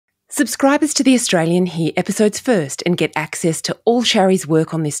Subscribers to The Australian hear episodes first and get access to all Shari's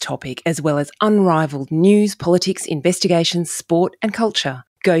work on this topic, as well as unrivalled news, politics, investigations, sport and culture.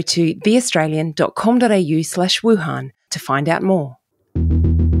 Go to theaustralian.com.au/Wuhan to find out more.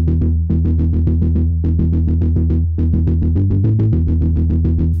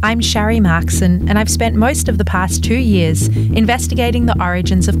 I'm Shari Markson, and I've spent most of the past 2 years investigating the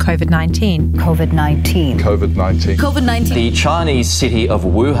origins of COVID-19. The Chinese city of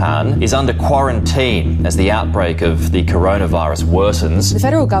Wuhan is under quarantine as the outbreak of the coronavirus worsens. The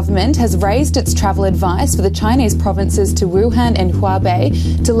federal government has raised its travel advice for the Chinese provinces to Wuhan and Hubei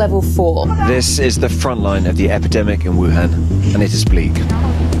to level 4. This is the front line of the epidemic in Wuhan, and it is bleak.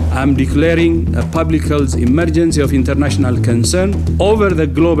 I'm declaring a public health emergency of international concern over the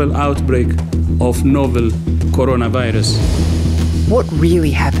global outbreak of novel coronavirus. What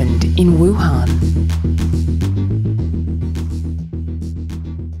really happened in Wuhan?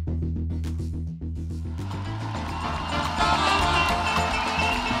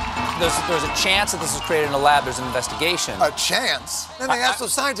 There's a chance that this was created in a lab. There's an investigation. A chance? Then they asked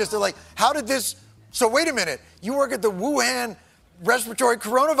those scientists, they're like, how did this... So wait a minute, you work at the Wuhan respiratory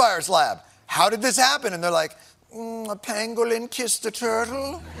coronavirus lab. How did this happen? And they're like, a pangolin kissed a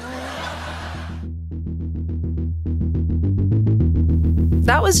turtle.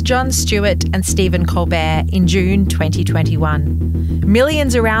 That was Jon Stewart and Stephen Colbert in June 2021.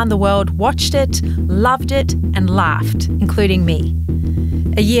 Millions around the world watched it, loved it, and laughed, including me.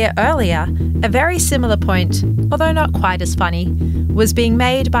 A year earlier, a very similar point, although not quite as funny, was being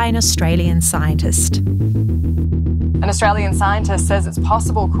made by an Australian scientist. An Australian scientist says it's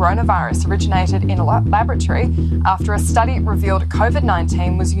possible coronavirus originated in a laboratory after a study revealed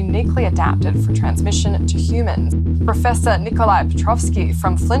COVID-19 was uniquely adapted for transmission to humans. Professor Nikolai Petrovsky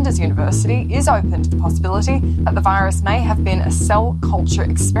from Flinders University is open to the possibility that the virus may have been a cell culture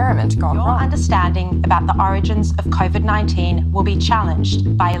experiment gone wrong. Your understanding about the origins of COVID-19 will be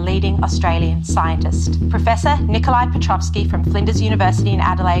challenged by a leading Australian scientist, Professor Nikolai Petrovsky from Flinders University in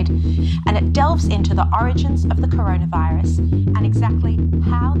Adelaide, and it delves into the origins of the coronavirus and exactly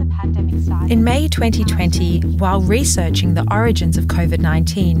how the pandemic started. In May 2020, while researching the origins of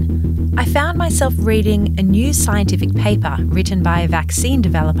COVID-19, I found myself reading a new scientific paper written by a vaccine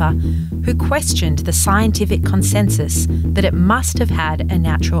developer who questioned the scientific consensus that it must have had a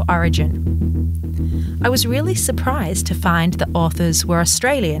natural origin. I was really surprised to find the authors were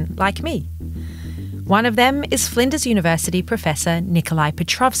Australian, like me. One of them is Flinders University Professor Nikolai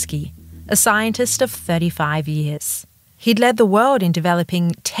Petrovsky, a scientist of 35 years. He'd led the world in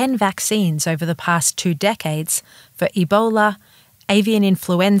developing 10 vaccines over the past 2 decades for Ebola, avian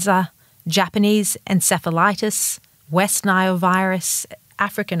influenza, Japanese encephalitis, West Nile virus,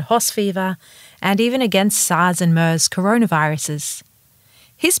 African horse fever, and even against SARS and MERS coronaviruses.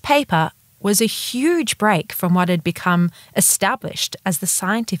 His paper was a huge break from what had become established as the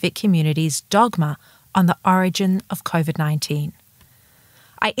scientific community's dogma on the origin of COVID-19.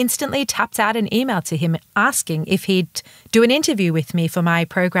 I instantly tapped out an email to him asking if he'd do an interview with me for my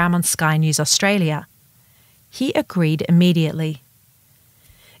program on Sky News Australia. He agreed immediately.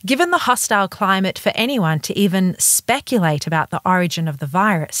 Given the hostile climate for anyone to even speculate about the origin of the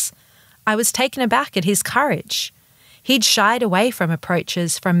virus, I was taken aback at his courage. He'd shied away from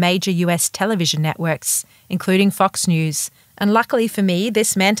approaches from major US television networks, including Fox News, and luckily for me,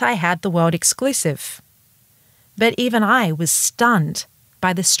 this meant I had the world exclusive. But even I was stunned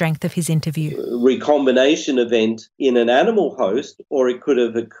by the strength of his interview. Recombination event in an animal host, or it could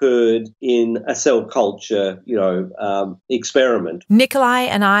have occurred in a cell culture, experiment. Nikolai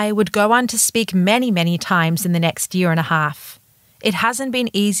and I would go on to speak many, many times in the next year and a half. It hasn't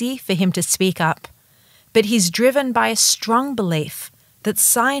been easy for him to speak up, but he's driven by a strong belief that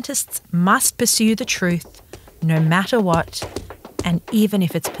scientists must pursue the truth no matter what, and even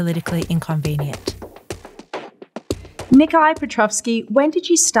if it's politically inconvenient. Nikolai Petrovsky, when did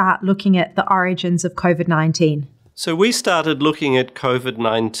you start looking at the origins of COVID-19? So we started looking at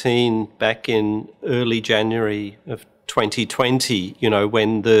COVID-19 back in early January of 2020,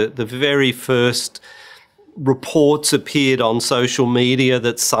 when the very first reports appeared on social media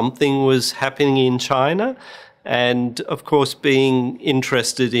that something was happening in China. And of course, being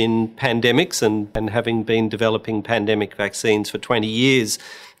interested in pandemics and having been developing pandemic vaccines for 20 years,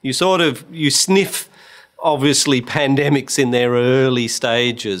 you sniff obviously pandemics in their early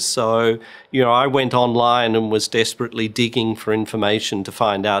stages. So, I went online and was desperately digging for information to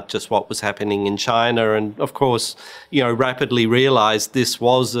find out just what was happening in China. And of course, rapidly realized this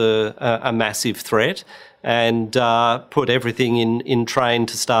was a massive threat. and put everything in train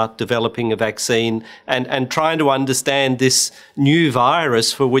to start developing a vaccine and trying to understand this new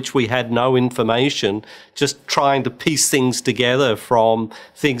virus for which we had no information, just trying to piece things together from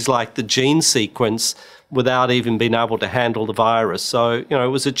things like the gene sequence without even being able to handle the virus. So, it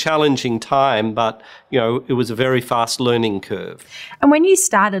was a challenging time, but, it was a very fast learning curve. And when you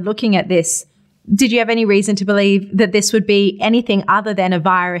started looking at this, did you have any reason to believe that this would be anything other than a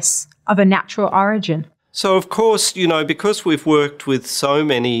virus of a natural origin? So, of course, because we've worked with so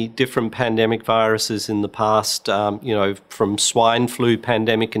many different pandemic viruses in the past, from swine flu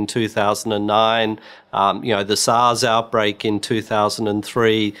pandemic in 2009, the SARS outbreak in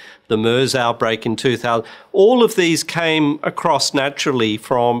 2003, the MERS outbreak in 2000, all of these came across naturally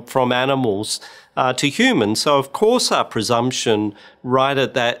from animals to humans. So, of course, our presumption right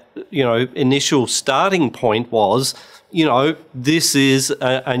at that, initial starting point was, this is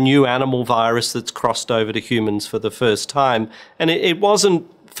a new animal virus that's crossed over to humans for the first time. And it wasn't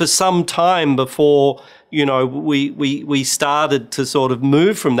for some time before, we started to sort of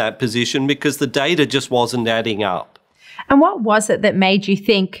move from that position because the data just wasn't adding up. And what was it that made you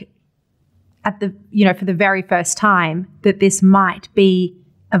think for the very first time that this might be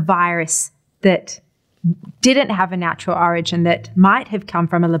a virus that didn't have a natural origin, that might have come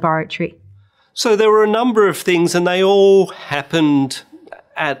from a laboratory? So there were a number of things, and they all happened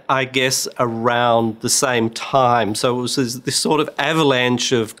at, I guess, around the same time. So it was this sort of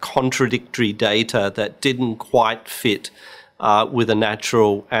avalanche of contradictory data that didn't quite fit with a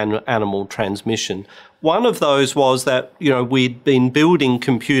natural animal transmission. One of those was that, we'd been building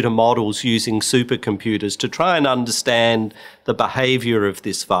computer models using supercomputers to try and understand the behaviour of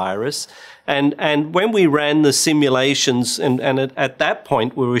this virus. And when we ran the simulations, and at that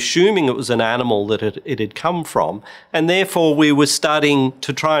point we were assuming it was an animal that it had come from, and therefore we were starting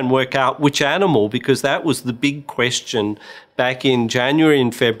to try and work out which animal, because that was the big question back in January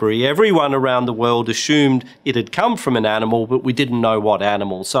and February. Everyone around the world assumed it had come from an animal, but we didn't know what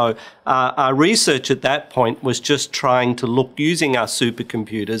animal. So our research at that point was just trying to look, using our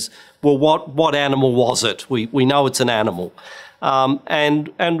supercomputers, well, what animal was it? We know it's an animal. And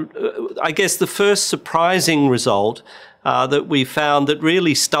I guess the first surprising result that we found that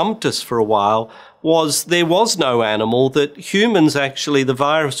really stumped us for a while was there was no animal, that humans actually, the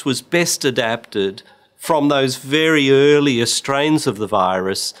virus was best adapted from those very earliest strains of the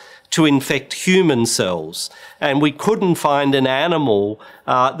virus to infect human cells. And we couldn't find an animal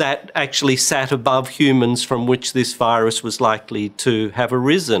that actually sat above humans from which this virus was likely to have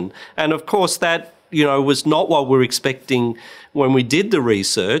arisen. And of course that, was not what we were expecting when we did the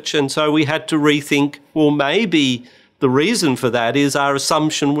research. And so we had to rethink, well, maybe the reason for that is our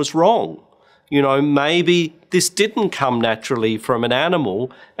assumption was wrong. Maybe this didn't come naturally from an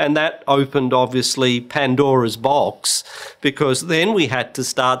animal, and that opened, obviously, Pandora's box, because then we had to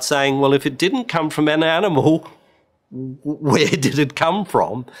start saying, well, if it didn't come from an animal, where did it come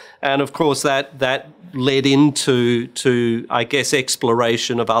from? And, of course, that led into, I guess,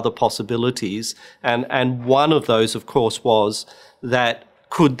 exploration of other possibilities. And one of those, of course, was that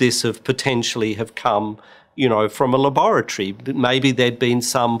could this have potentially have come from a laboratory? Maybe there'd been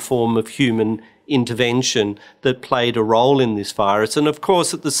some form of human intervention that played a role in this virus. And of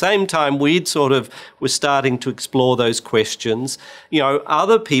course, at the same time, we'd sort of were starting to explore those questions.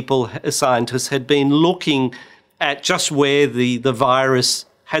 Other people, scientists, had been looking at just where the virus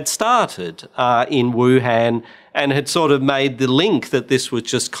had started in Wuhan, and had sort of made the link that this was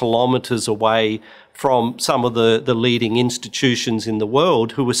just kilometres away from some of the leading institutions in the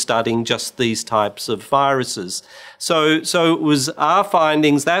world who were studying just these types of viruses. So it was our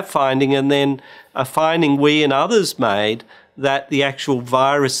findings, that finding, and then a finding we and others made that the actual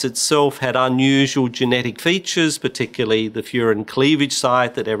virus itself had unusual genetic features, particularly the furin cleavage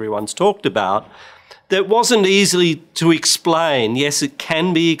site that everyone's talked about, that wasn't easily to explain. Yes, it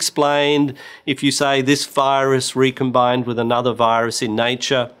can be explained if you say this virus recombined with another virus in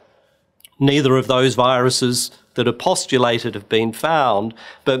nature. Neither of those viruses that are postulated have been found,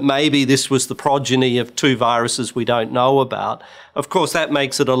 but maybe this was the progeny of two viruses we don't know about. Of course, that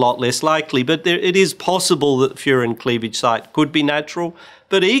makes it a lot less likely, but it is possible that the furin cleavage site could be natural,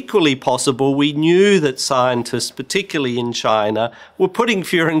 but equally possible, we knew that scientists, particularly in China, were putting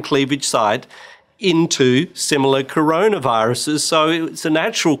furin cleavage site into similar coronaviruses. So it's a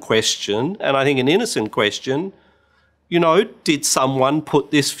natural question, and I think an innocent question, did someone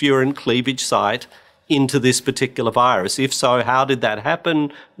put this furin cleavage site into this particular virus? If so, how did that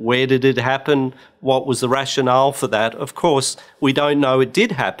happen? Where did it happen? What was the rationale for that? Of course, we don't know it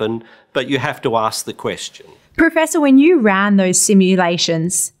did happen, but you have to ask the question. Professor, when you ran those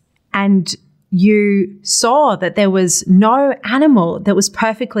simulations and you saw that there was no animal that was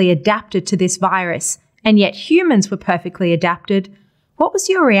perfectly adapted to this virus, and yet humans were perfectly adapted. What was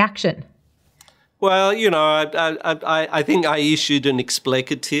your reaction? Well, I think I issued an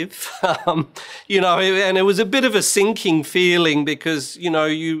explicative, and it was a bit of a sinking feeling because,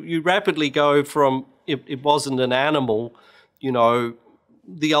 you rapidly go from it wasn't an animal,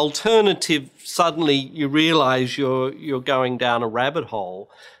 the alternative, suddenly you realise you're going down a rabbit hole.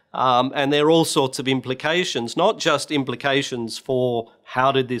 And there are all sorts of implications, not just implications for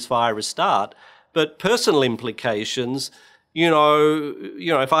how did this virus start, but personal implications.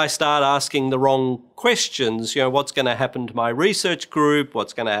 If I start asking the wrong questions, what's going to happen to my research group?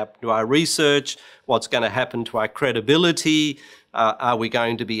 What's going to happen to our research? What's going to happen to our credibility? Are we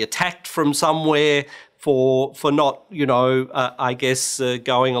going to be attacked from somewhere for not,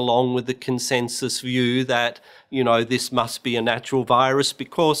 going along with the consensus view that, this must be a natural virus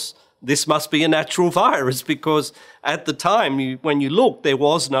because this must be a natural virus because at the time, when you look, there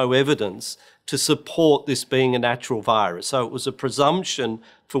was no evidence to support this being a natural virus. So it was a presumption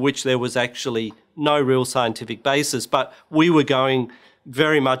for which there was actually no real scientific basis. But we were going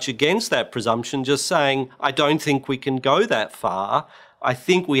very much against that presumption, just saying, I don't think we can go that far. I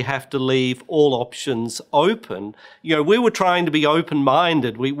think we have to leave all options open. We were trying to be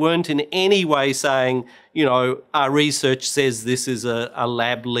open-minded. We weren't in any way saying, our research says this is a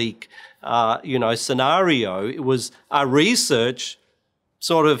lab leak, scenario. It was our research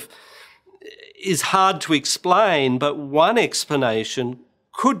sort of is hard to explain, but one explanation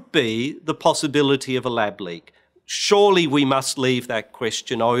could be the possibility of a lab leak. Surely we must leave that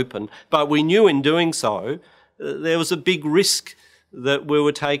question open, but we knew in doing so there was a big risk that we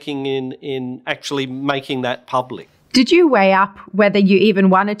were taking in actually making that public. Did you weigh up whether you even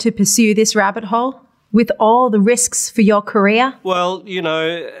wanted to pursue this rabbit hole with all the risks for your career? Well,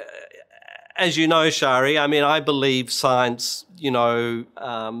 as you know, Shari, I believe science,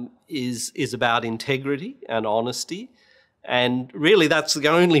 is about integrity and honesty. And really that's the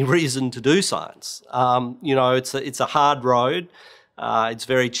only reason to do science. It's a hard road. It's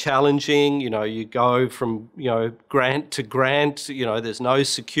very challenging. You go from, grant to grant, there's no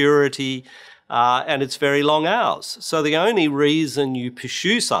security, and it's very long hours. So the only reason you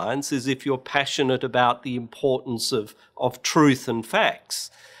pursue science is if you're passionate about the importance of truth and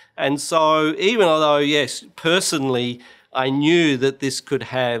facts. And so even though, yes, personally, I knew that this could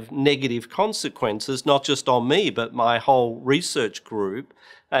have negative consequences, not just on me, but my whole research group,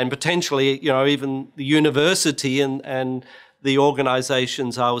 and potentially, even the university and the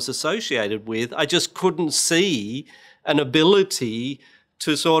organisations I was associated with, I just couldn't see an ability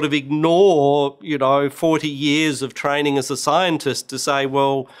to sort of ignore, 40 years of training as a scientist to say,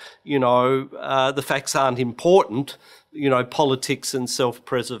 well, the facts aren't important, politics and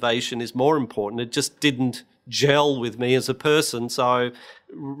self-preservation is more important. It just didn't gel with me as a person. So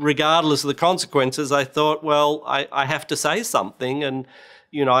regardless of the consequences, I thought, well, I have to say something. And,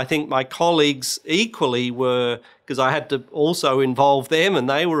 I think my colleagues equally were, because I had to also involve them, and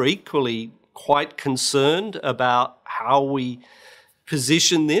they were equally quite concerned about how we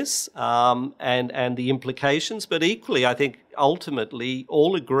position this and the implications. But equally, I think ultimately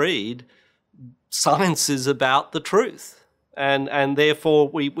all agreed science is about the truth. And therefore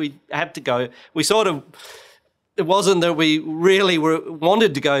we had to go. It wasn't that we really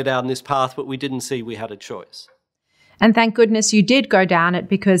wanted to go down this path, but we didn't see we had a choice. And thank goodness you did go down it,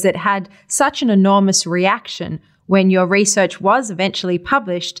 because it had such an enormous reaction when your research was eventually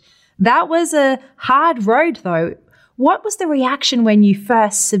published. That was a hard road, though. What was the reaction when you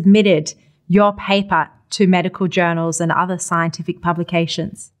first submitted your paper to medical journals and other scientific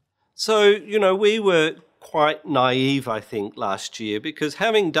publications? So, we were quite naive, I think, last year, because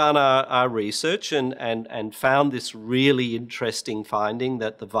having done our research and found this really interesting finding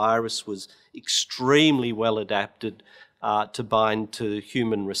that the virus was extremely well adapted to bind to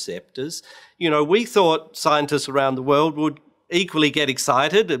human receptors, we thought scientists around the world would equally get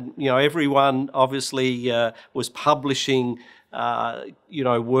excited. And, everyone obviously was publishing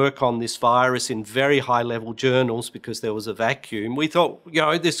work on this virus in very high-level journals because there was a vacuum. We thought,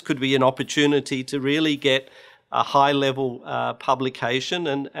 this could be an opportunity to really get a high-level publication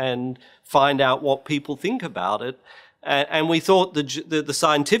and find out what people think about it. And we thought the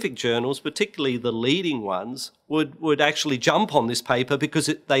scientific journals, particularly the leading ones, would actually jump on this paper because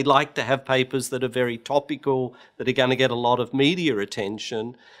they like to have papers that are very topical, that are going to get a lot of media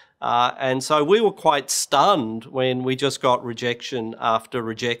attention. And so we were quite stunned when we just got rejection after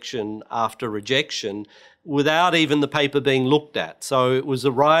rejection after rejection. without even the paper being looked at. So it was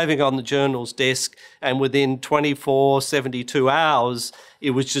arriving on the journal's desk, and within 24, 72 hours,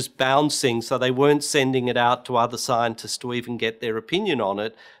 it was just bouncing. So they weren't sending it out to other scientists to even get their opinion on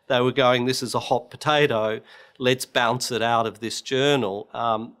it. They were going, this is a hot potato, let's bounce it out of this journal,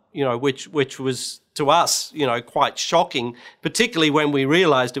 which was, to us, quite shocking, particularly when we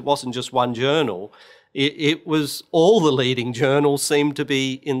realised it wasn't just one journal. It was all the leading journals seemed to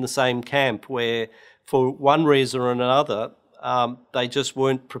be in the same camp, where for one reason or another, they just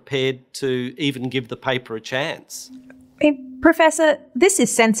weren't prepared to even give the paper a chance. Professor, this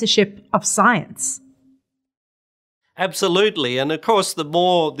is censorship of science. Absolutely. And of course, the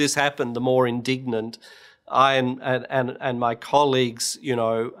more this happened, the more indignant I and my colleagues,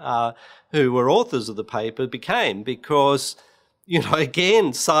 who were authors of the paper became, because,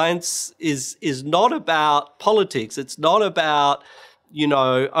 again, science is not about politics. It's not about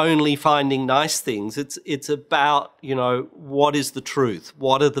only finding nice things. It's about, what is the truth?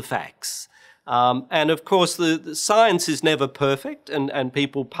 What are the facts? And of course, the science is never perfect, and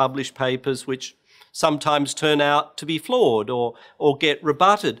people publish papers which sometimes turn out to be flawed or get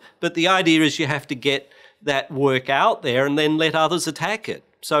rebutted. But the idea is you have to get that work out there and then let others attack it.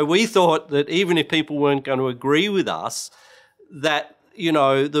 So we thought that even if people weren't going to agree with us, that,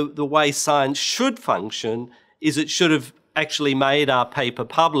 the way science should function is it should have actually made our paper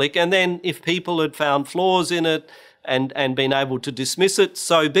public, and then if people had found flaws in it and been able to dismiss it,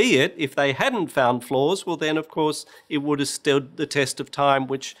 so be it. If they hadn't found flaws, well then of course it would have stood the test of time,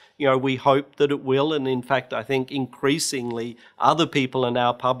 which we hope that it will. And in fact, I think increasingly other people are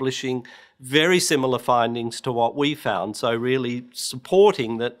now publishing very similar findings to what we found, so really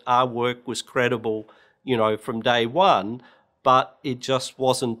supporting that our work was credible from day one, but it just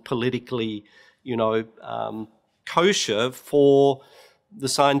wasn't politically kosher for the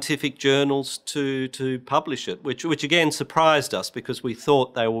scientific journals to publish it, which again surprised us, because we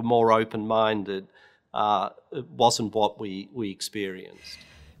thought they were more open-minded. It wasn't what we experienced.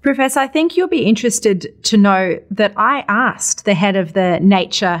 Professor, I think you'll be interested to know that I asked the head of the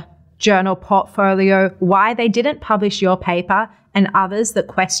Nature journal portfolio why they didn't publish your paper and others that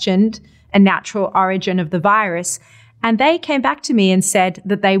questioned a natural origin of the virus, and they came back to me and said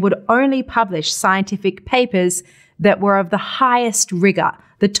that they would only publish scientific papers that were of the highest rigor,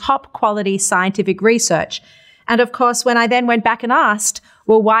 the top quality scientific research. And of course, when I then went back and asked,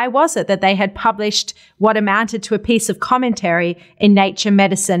 well, why was it that they had published what amounted to a piece of commentary in Nature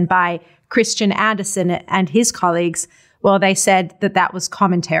Medicine by Christian Andersen and his colleagues? Well, they said that that was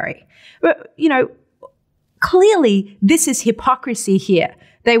commentary. But, clearly this is hypocrisy here.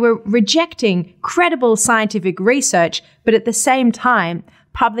 They were rejecting credible scientific research, but at the same time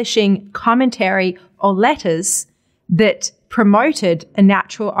publishing commentary or letters that promoted a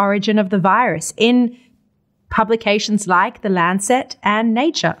natural origin of the virus in publications like The Lancet and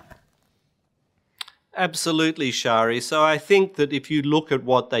Nature. Absolutely, Shari. So I think that if you look at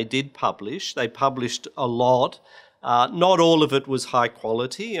what they did publish, they published a lot. Not all of it was high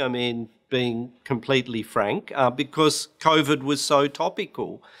quality, being completely frank, because COVID was so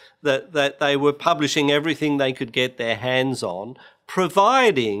topical that they were publishing everything they could get their hands on,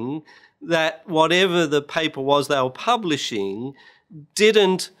 providing that whatever the paper was they were publishing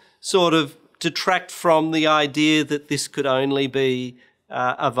didn't sort of detract from the idea that this could only be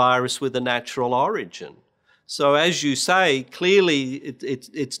a virus with a natural origin. So as you say, clearly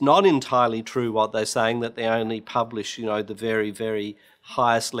it's not entirely true what they're saying, that they only publish, the very, very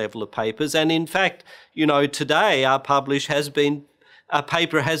highest level of papers. And in fact, today our paper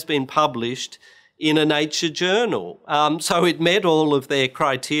has been published in a Nature journal. So it met all of their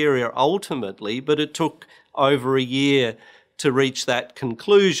criteria ultimately, but it took over a year to reach that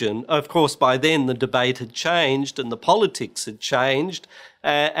conclusion. Of course, by then the debate had changed and the politics had changed,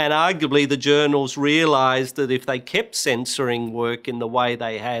 and arguably the journals realised that if they kept censoring work in the way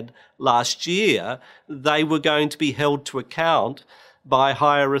they had last year, they were going to be held to account by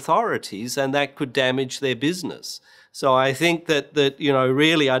higher authorities, and that could damage their business. So I think that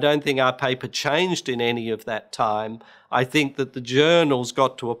really, I don't think our paper changed in any of that time. I think that the journals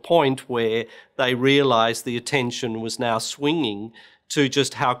got to a point where they realised the attention was now swinging to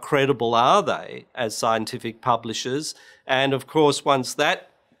just how credible are they as scientific publishers. And of course, once that,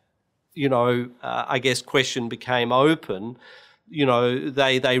 question became open,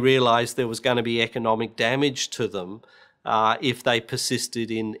 they realised there was going to be economic damage to them if they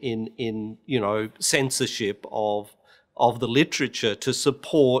persisted in censorship of the literature to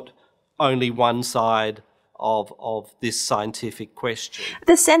support only one side of this scientific question.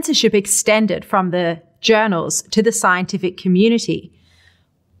 The censorship extended from the journals to the scientific community.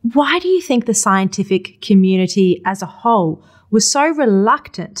 Why do you think the scientific community as a whole was so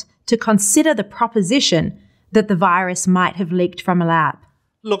reluctant to consider the proposition that the virus might have leaked from a lab?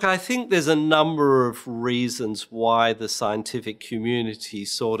 Look, I think there's a number of reasons why the scientific community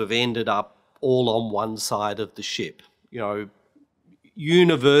sort of ended up all on one side of the ship,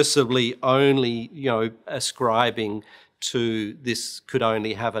 universally only, ascribing to this could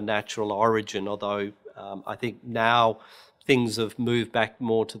only have a natural origin, although I think now things have moved back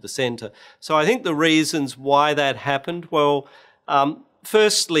more to the centre. So I think the reasons why that happened, well,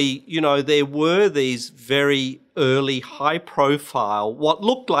 firstly, there were these very early high-profile, what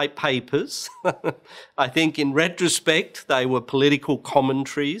looked like papers. I think in retrospect, they were political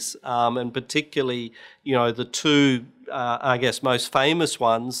commentaries, and particularly, the two, I guess, most famous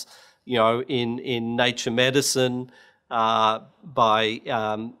ones, in Nature Medicine by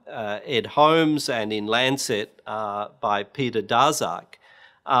Ed Holmes and in Lancet by Peter Daszak.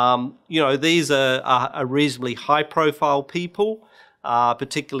 These are reasonably high-profile people,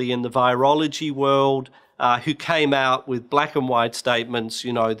 particularly in the virology world, who came out with black and white statements.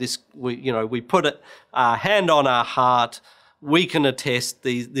 We put a hand on our heart. We can attest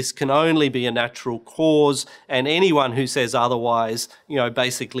this can only be a natural cause, and anyone who says otherwise,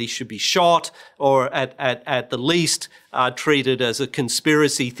 basically should be shot or at the least treated as a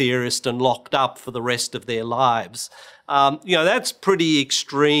conspiracy theorist and locked up for the rest of their lives. That's pretty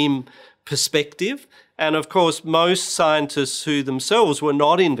extreme perspective. And of course, most scientists who themselves were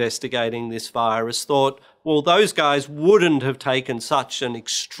not investigating this virus thought, well, those guys wouldn't have taken such an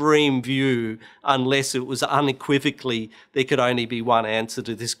extreme view unless it was unequivocally there could only be one answer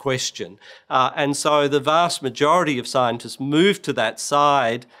to this question. And so the vast majority of scientists moved to that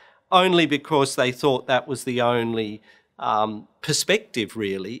side only because they thought that was the only perspective,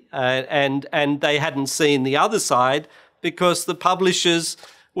 really. And they hadn't seen the other side because the publishers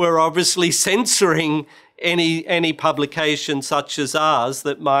were obviously censoring any publication such as ours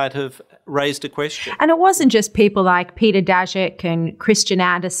that might have raised a question. And it wasn't just people like Peter Daszak and Christian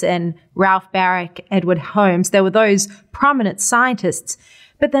Andersen, Ralph Baric, Edward Holmes. There were those prominent scientists,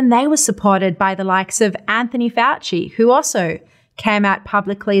 but then they were supported by the likes of Anthony Fauci, who also came out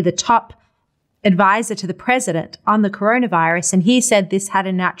publicly, the top advisor to the president on the coronavirus, and he said this had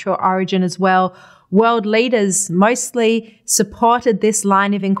a natural origin as well. World leaders mostly supported this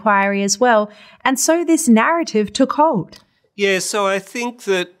line of inquiry as well. And so this narrative took hold. Yeah, so I think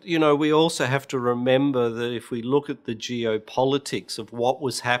that, we also have to remember that if we look at the geopolitics of what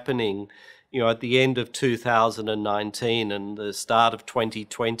was happening, at the end of 2019 and the start of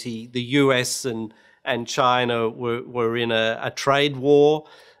 2020, the US and China were in a trade war.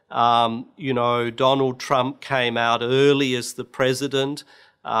 Donald Trump came out early as the president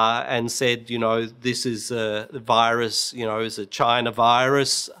and said, this is a virus, is a China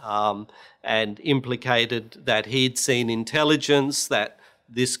virus, and implicated that he'd seen intelligence, that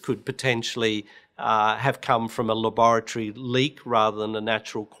this could potentially have come from a laboratory leak rather than a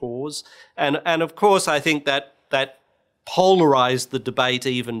natural cause. And of course, I think that polarized the debate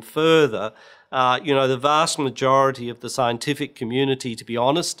even further. The vast majority of the scientific community, to be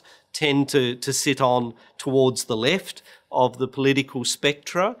honest, tend to sit on towards the left of the political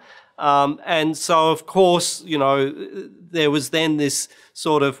spectra. And so, of course, there was then this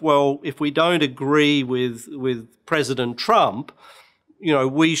sort of, well, if we don't agree with President Trump,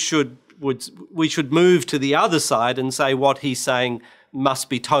 we should move to the other side and say what he's saying must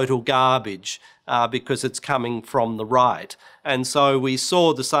be total garbage because it's coming from the right. And so we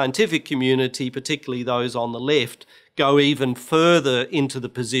saw the scientific community, particularly those on the left, go even further into the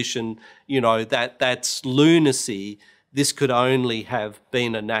position, that that's lunacy. This could only have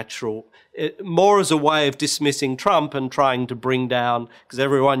been a natural, more as a way of dismissing Trump and trying to bring down, because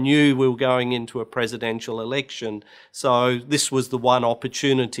everyone knew we were going into a presidential election. So this was the one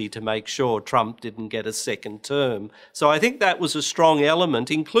opportunity to make sure Trump didn't get a second term. So I think that was a strong element,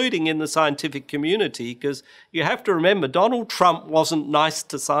 including in the scientific community, because you have to remember, Donald Trump wasn't nice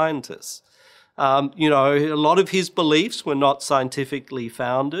to scientists. A lot of his beliefs were not scientifically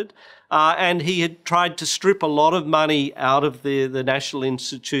founded. And he had tried to strip a lot of money out of the National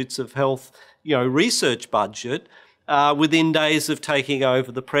Institutes of Health, research budget within days of taking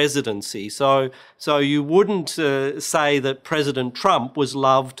over the presidency. So you wouldn't say that President Trump was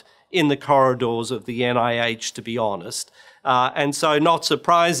loved in the corridors of the NIH, to be honest. And so not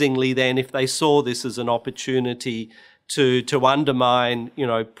surprisingly then, if they saw this as an opportunity to undermine,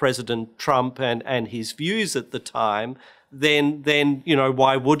 President Trump and his views at the time, then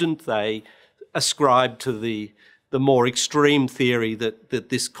why wouldn't they ascribe to the more extreme theory that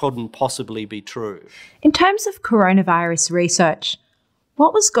this couldn't possibly be true? In terms of coronavirus research,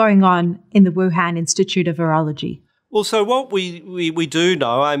 What was going on in the Wuhan Institute of Virology? Well, so what we do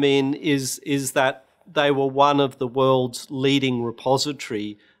know, I mean, is that they were one of the world's leading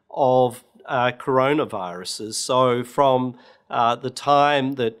repository of coronaviruses. So from the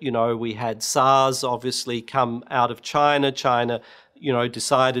time that, we had SARS obviously come out of China,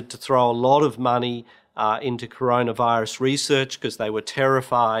 decided to throw a lot of money into coronavirus research because they were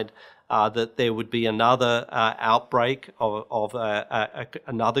terrified that there would be another outbreak of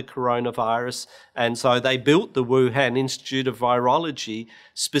another coronavirus. And so they built the Wuhan Institute of Virology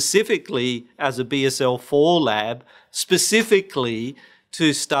specifically as a BSL-4 lab, specifically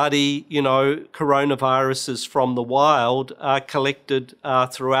to study, coronaviruses from the wild collected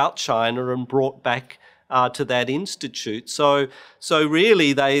throughout China and brought back to that institute. So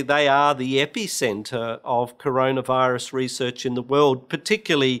really they are the epicenter of coronavirus research in the world,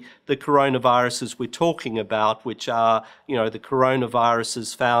 particularly the coronaviruses we're talking about, which are, the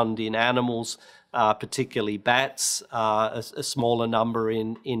coronaviruses found in animals, particularly bats, a smaller number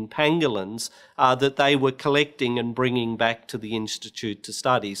in pangolins, that they were collecting and bringing back to the institute to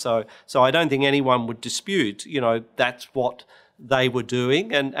study. So I don't think anyone would dispute, that's what they were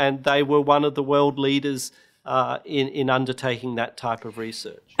doing, and they were one of the world leaders in undertaking that type of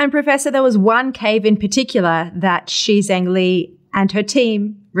research. And Professor, there was one cave in particular that Shi Zhengli and her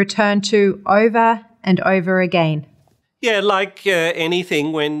team returned to over and over again. Yeah, like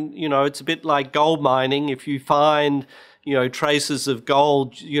anything, when, it's a bit like gold mining. If you find, traces of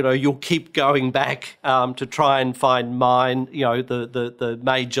gold, you'll keep going back to try and find the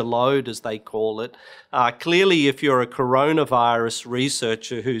major lode, as they call it. Clearly, if you're a coronavirus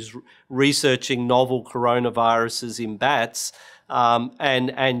researcher who's researching novel coronaviruses in bats,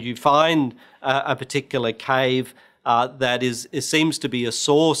 and you find a particular cave that it seems to be a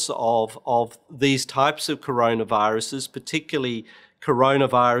source of these types of coronaviruses, particularly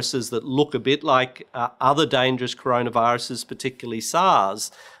coronaviruses that look a bit like other dangerous coronaviruses, particularly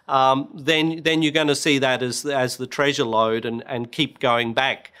SARS, then you're going to see that as the treasure lode and keep going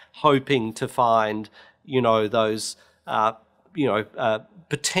back, hoping to find, those,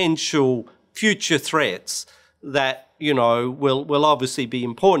 potential future threats that, will obviously be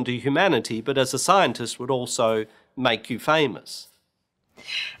important to humanity, but as a scientist would also make you famous.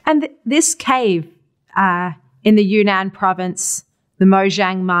 And this cave in the Yunnan province, the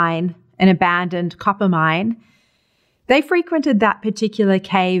Mojiang mine, an abandoned copper mine, they frequented that particular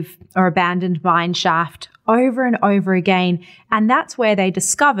cave or abandoned mine shaft over and over again. And that's where they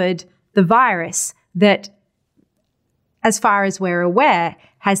discovered the virus that, as far as we're aware,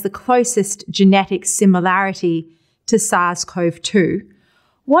 has the closest genetic similarity to SARS-CoV-2.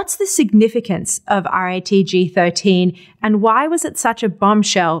 What's the significance of RATG13, and why was it such a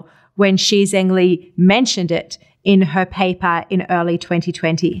bombshell when Shi Zhengli mentioned it in her paper in early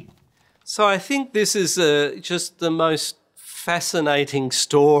 2020? So I think this is just the most fascinating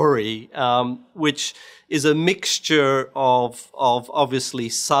story, which is a mixture of obviously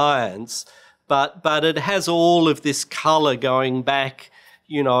science, but it has all of this colour going back,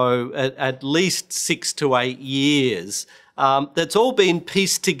 at least 6 to 8 years. That's all been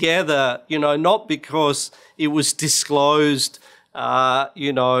pieced together, not because it was disclosed,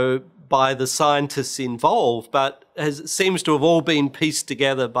 by the scientists involved, but seems to have all been pieced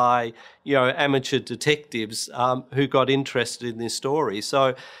together by, amateur detectives who got interested in this story.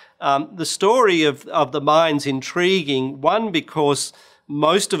 So the story of the mine's intriguing, one, because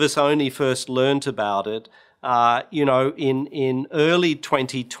most of us only first learnt about it, in early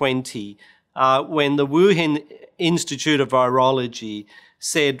 2020, when the Wuhan Institute of Virology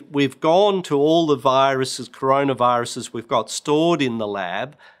said, we've gone to all the coronaviruses we've got stored in the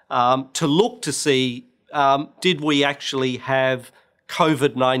lab to look to see, did we actually have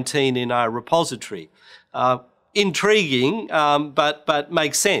COVID-19 in our repository? Intriguing, but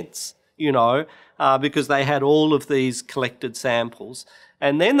makes sense, because they had all of these collected samples.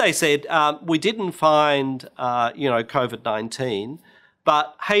 And then they said, we didn't find, COVID-19,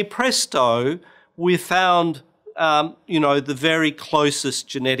 but hey presto, we found, the very closest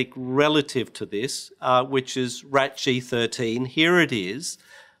genetic relative to this, which is RATG13. Here it is.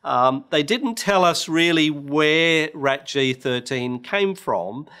 They didn't tell us really where RATG13 came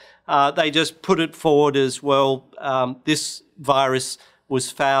from. They just put it forward as, well, this virus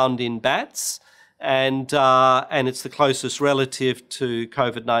was found in bats, and it's the closest relative to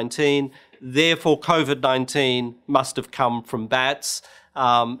COVID-19. Therefore, COVID-19 must have come from bats,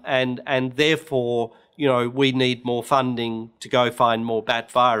 and therefore, we need more funding to go find more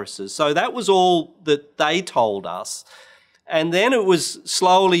bat viruses. So that was all that they told us. And then it was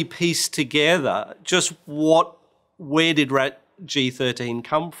slowly pieced together just where did G13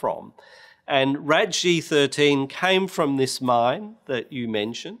 come from? And rat G13 came from this mine that you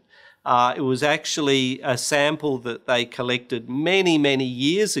mentioned. It was actually a sample that they collected many, many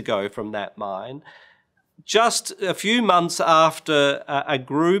years ago from that mine. Just a few months after a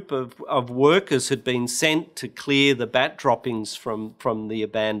group of workers had been sent to clear the bat droppings from the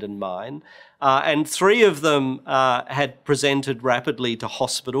abandoned mine, and 3 of them had presented rapidly to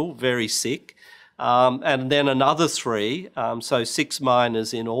hospital, very sick, and then another 3, so 6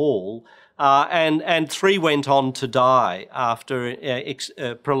 miners in all, and 3 went on to die after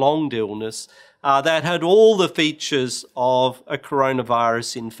prolonged illness that had all the features of a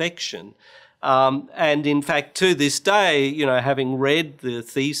coronavirus infection. And in fact, to this day, you know, having read the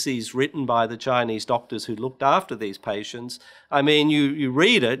theses written by the Chinese doctors who looked after these patients, I mean, you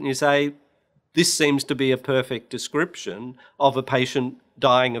read it and you say, this seems to be a perfect description of a patient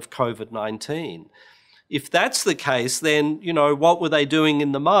dying of COVID-19. If that's the case, then, you know, what were they doing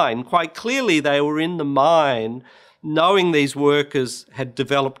in the mine? Quite clearly, they were in the mine knowing these workers had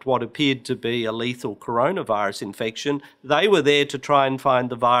developed what appeared to be a lethal coronavirus infection. They were there to try and find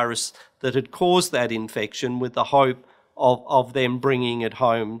the virus that had caused that infection with the hope of them bringing it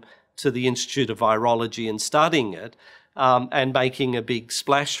home to the Institute of Virology and studying it and making a big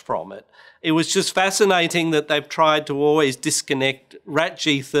splash from it. It was just fascinating that they've tried to always disconnect rat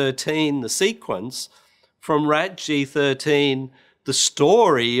G13, the sequence, from rat G13, the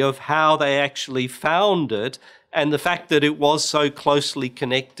story of how they actually found it, and the fact that it was so closely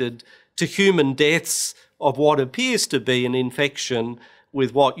connected to human deaths of what appears to be an infection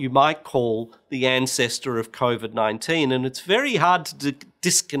with what you might call the ancestor of COVID-19. And it's very hard to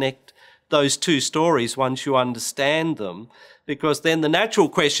disconnect those 2 stories once you understand them, because then the natural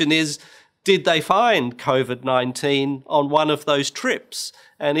question is, did they find COVID-19 on one of those trips?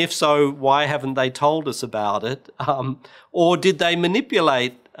 And if so, why haven't they told us about it? Or did they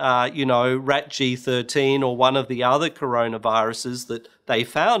manipulate you know, rat G13 or one of the other coronaviruses that they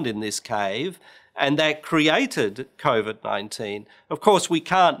found in this cave, and that created COVID-19? Of course, we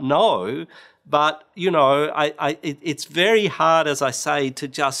can't know, but, you know, it's very hard, as I say, to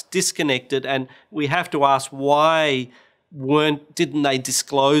just disconnect it, and we have to ask why didn't they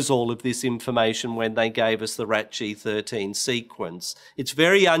disclose all of this information when they gave us the rat G13 sequence? It's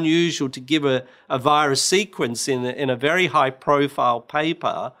very unusual to give a virus sequence in a very high-profile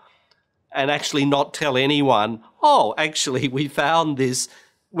paper and actually not tell anyone, oh, actually, we found this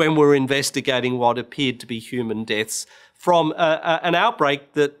when we're investigating what appeared to be human deaths from an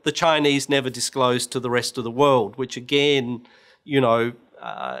outbreak that the Chinese never disclosed to the rest of the world, which again, you know,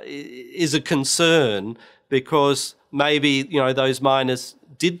 is a concern, because maybe, you know, those miners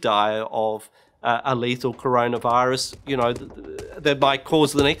did die of a lethal coronavirus, you know, that might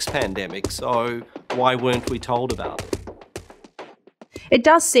cause the next pandemic. So why weren't we told about it? It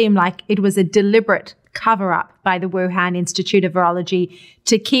does seem like it was a deliberate cover-up by the Wuhan Institute of Virology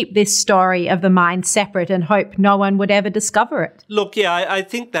to keep this story of the mine separate and hope no one would ever discover it. Look, yeah, I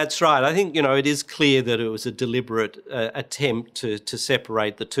think that's right. I think, you know, it is clear that it was a deliberate attempt to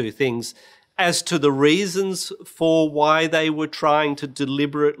separate the 2 things. As to the reasons for why they were trying to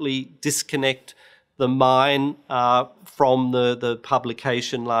deliberately disconnect the mine from the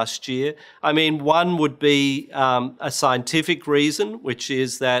publication last year, I mean, one would be a scientific reason, which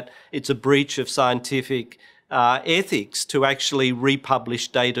is that it's a breach of scientific ethics to actually republish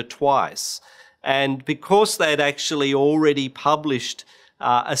data twice. And because they'd actually already published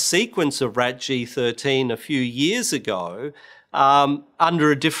a sequence of rat G13 a few years ago, under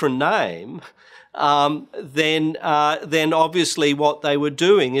a different name, then obviously what they were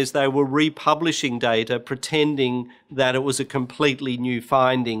doing is they were republishing data, pretending that it was a completely new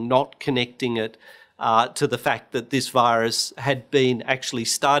finding, not connecting it to the fact that this virus had been actually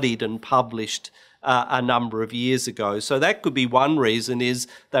studied and published a number of years ago. So that could be one reason, is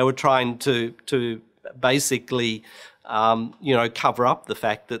they were trying to basically you know, cover up the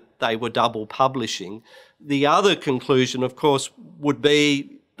fact that they were double publishing. The other conclusion, of course, would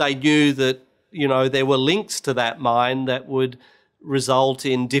be they knew that, you know, there were links to that mine that would result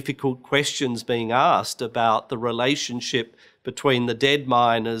in difficult questions being asked about the relationship between the dead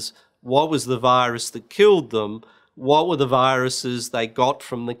miners, what was the virus that killed them, what were the viruses they got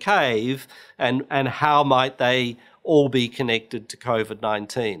from the cave, and how might they all be connected to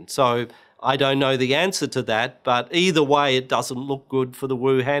COVID-19. So I don't know the answer to that, but either way, it doesn't look good for the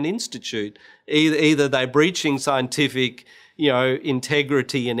Wuhan Institute. Either they're breaching scientific, you know,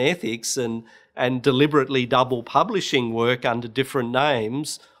 integrity and ethics and deliberately double publishing work under different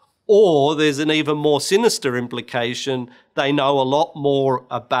names, or there's an even more sinister implication. They know a lot more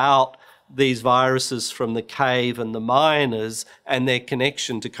about these viruses from the cave and the miners and their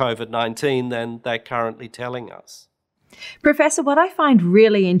connection to COVID-19 than they're currently telling us. Professor, what I find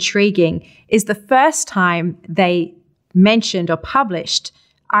really intriguing is the first time they mentioned or published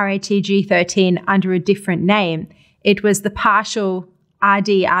RATG13 under a different name. It was the partial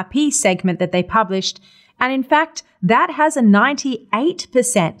RDRP segment that they published. And in fact, that has a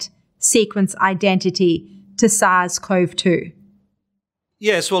 98% sequence identity to SARS-CoV-2.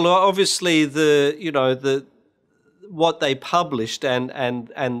 Yes, well, obviously what they published and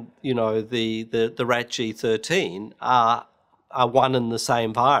the RATG13 are one and the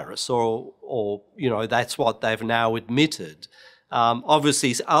same virus, or that's what they've now admitted.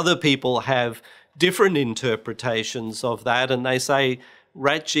 Obviously, other people have different interpretations of that, and they say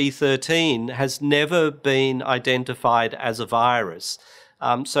RATG13 has never been identified as a virus.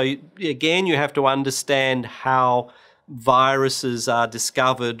 So again, you have to understand how viruses are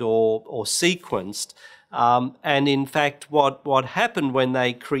discovered or sequenced. And in fact, what happened when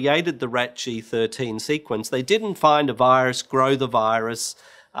they created the RATG13 sequence, they didn't find a virus, grow the virus,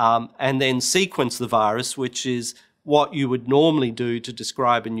 and then sequence the virus, which is what you would normally do to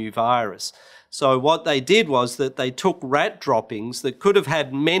describe a new virus. So what they did was that they took rat droppings that could have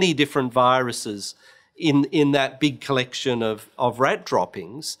had many different viruses in that big collection of rat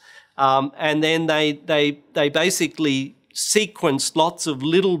droppings, and then they basically sequenced lots of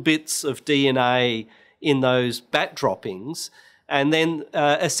little bits of DNA in those bat droppings, and then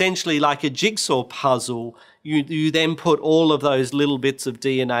essentially like a jigsaw puzzle, you then put all of those little bits of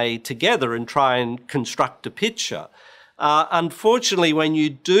DNA together and try and construct a picture. Unfortunately, when you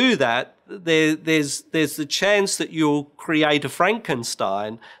do that, there's the chance that you'll create a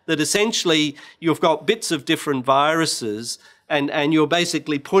Frankenstein, that essentially you've got bits of different viruses and you're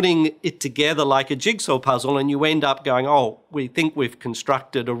basically putting it together like a jigsaw puzzle, and you end up going, oh, we think we've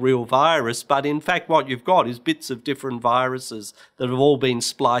constructed a real virus, but in fact what you've got is bits of different viruses that have all been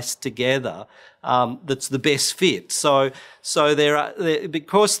spliced together. That's the best fit. So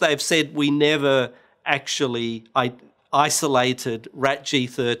because they've said we never actually isolated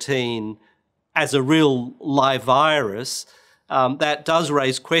RATG13 as a real live virus, that does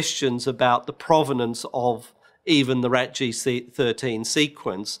raise questions about the provenance of even the RATG13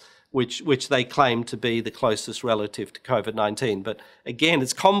 sequence, which they claim to be the closest relative to COVID-19. But again,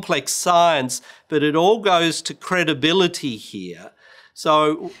 it's complex science, but it all goes to credibility here.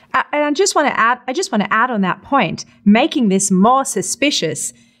 So, and I just want to add on that point, making this more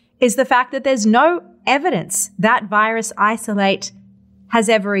suspicious is the fact that there's no evidence that virus isolate has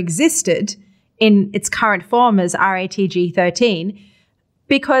ever existed in its current form as RATG13,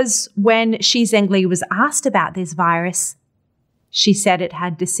 because when Xi Zhengli was asked about this virus, she said it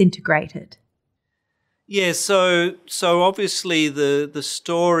had disintegrated. Yeah, so obviously the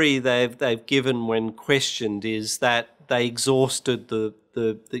story they've given when questioned is that they exhausted the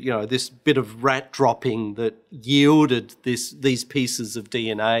this bit of rat dropping that yielded these pieces of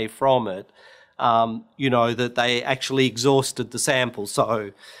DNA from it. That they actually exhausted the sample.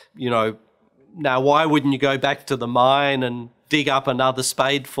 So, now why wouldn't you go back to the mine and dig up another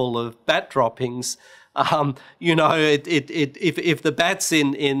spadeful of bat droppings? If the bats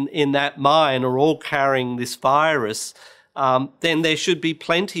in that mine are all carrying this virus, then there should be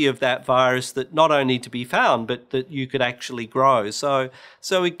plenty of that virus that not only to be found, but that you could actually grow. So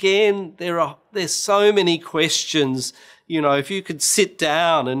again, there's so many questions. If you could sit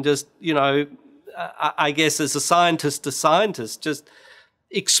down and just, I guess as a scientist to scientist, just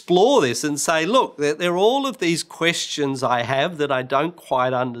explore this and say, look, there are all of these questions I have that I don't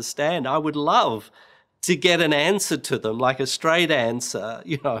quite understand. I would love to get an answer to them, like a straight answer,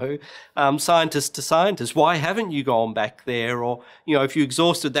 scientist to scientist. Why haven't you gone back there? Or, if you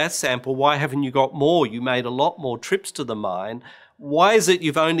exhausted that sample, why haven't you got more? You made a lot more trips to the mine. Why is it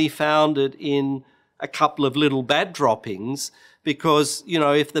you've only found it in a couple of little bat droppings? Because,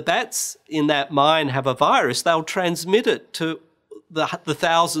 if the bats in that mine have a virus, they'll transmit it to the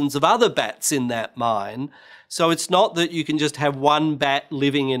thousands of other bats in that mine. So it's not that you can just have one bat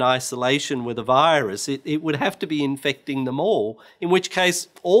living in isolation with a virus. It would have to be infecting them all, in which case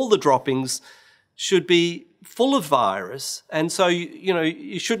all the droppings should be full of virus. And so,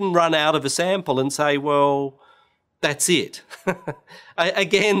 you shouldn't run out of a sample and say, well, that's it.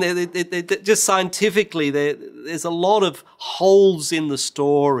 Again, just scientifically, there's a lot of holes in the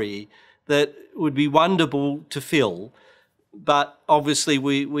story that would be wonderful to fill. But obviously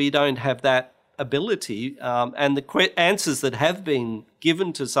we don't have that ability, and the answers that have been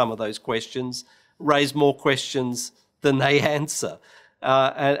given to some of those questions raise more questions than they answer.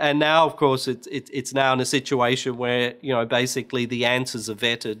 And now, of course, it's now in a situation where basically the answers are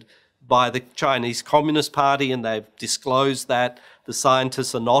vetted by the Chinese Communist Party, and they've disclosed that the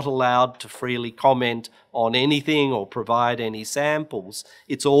scientists are not allowed to freely comment on anything or provide any samples.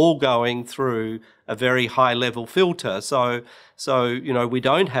 It's all going through a very high-level filter. So we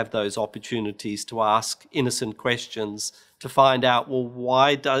don't have those opportunities to ask innocent questions to find out, well,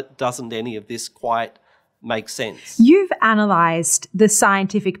 why doesn't any of this quite make sense? You've analysed the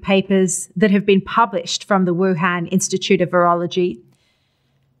scientific papers that have been published from the Wuhan Institute of Virology.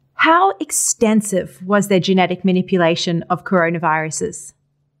 How extensive was their genetic manipulation of coronaviruses?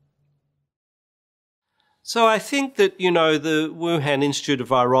 So I think that, the Wuhan Institute of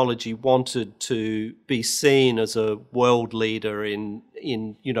Virology wanted to be seen as a world leader in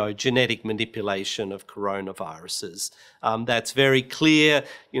genetic manipulation of coronaviruses. That's very clear.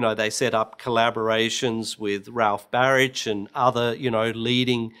 They set up collaborations with Ralph Baric and other,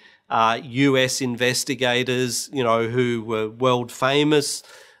 leading US investigators, who were world famous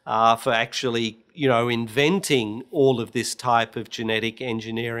for actually, inventing all of this type of genetic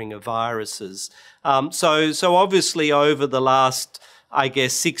engineering of viruses. So obviously over the last,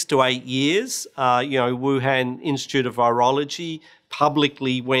 6 to 8 years, Wuhan Institute of Virology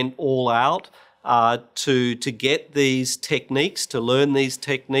publicly went all out to get these techniques, to learn these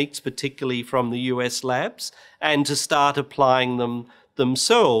techniques, particularly from the US labs, and to start applying them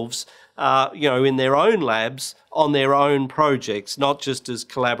themselves, in their own labs on their own projects, not just as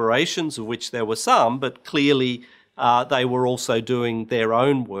collaborations, of which there were some, but clearly they were also doing their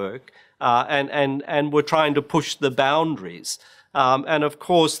own work and were trying to push the boundaries. And of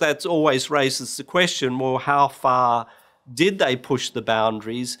course, that always raises the question, well, how far did they push the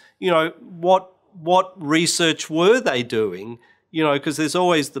boundaries? What research were they doing? Because there's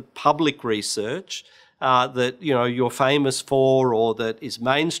always the public research that, you're famous for or that is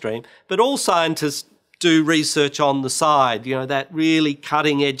mainstream, but all scientists do research on the side, that really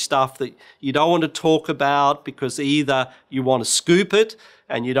cutting edge stuff that you don't want to talk about because either you want to scoop it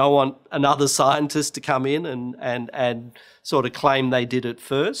and you don't want another scientist to come in and sort of claim they did it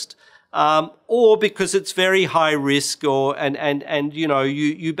first, or because it's very high risk, and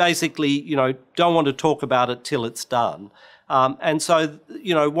you basically don't want to talk about it till it's done. And so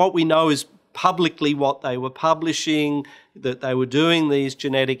what we know is publicly what they were publishing, that they were doing these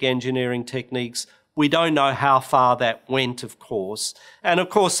genetic engineering techniques. We don't know how far that went, of course. And of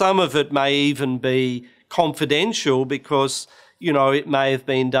course, some of it may even be confidential because, it may have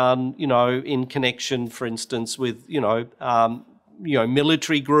been done, in connection, for instance, with,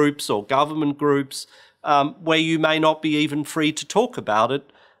 military groups or government groups, where you may not be even free to talk about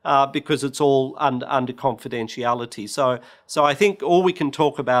it because it's all under confidentiality. So I think all we can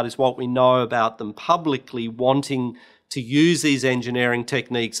talk about is what we know about them publicly wanting to use these engineering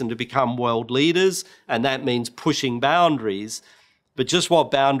techniques and to become world leaders, and that means pushing boundaries. But just what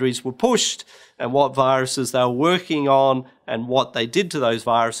boundaries were pushed and what viruses they were working on and what they did to those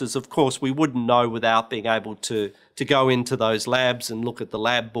viruses, of course, we wouldn't know without being able to go into those labs and look at the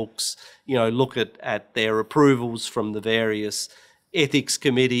lab books, look at their approvals from the various ethics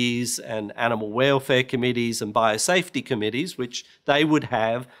committees and animal welfare committees and biosafety committees, which they would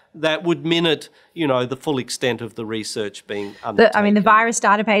have, that would minute, the full extent of the research being undertaken. The virus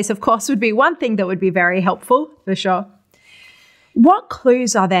database, of course, would be one thing that would be very helpful, for sure. What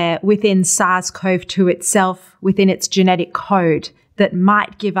clues are there within SARS-CoV-2 itself, within its genetic code, that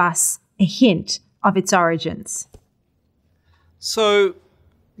might give us a hint of its origins? So,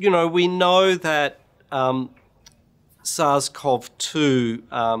 we know that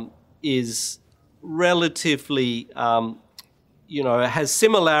SARS-CoV-2 is relatively, has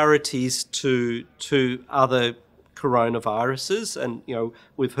similarities to other coronaviruses. And,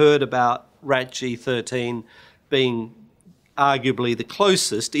 we've heard about rat G13 being arguably the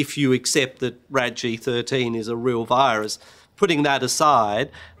closest, if you accept that rat G13 is a real virus. Putting that aside,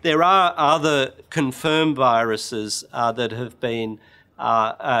 there are other confirmed viruses that have been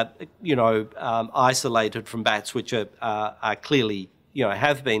isolated from bats, which are clearly,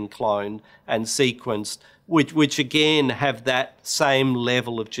 have been cloned and sequenced, which again have that same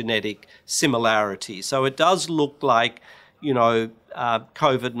level of genetic similarity. So it does look like,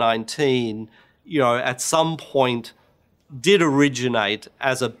 COVID-19, at some point did originate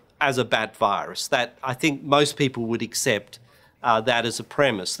as a bat virus. That I think most people would accept that as a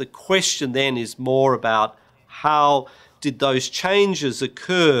premise. The question then is more about how did those changes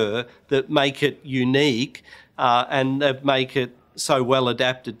occur that make it unique and that make it so well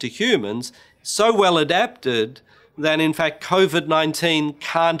adapted to humans, so well adapted that in fact COVID-19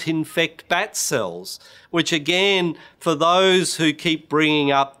 can't infect bat cells, which again, for those who keep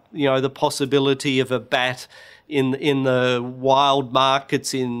bringing up the possibility of a bat in the wild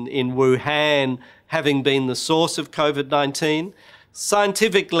markets in Wuhan having been the source of COVID-19.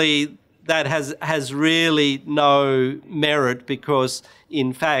 Scientifically, that has really no merit because,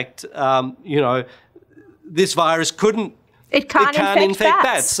 in fact, this virus It can't infect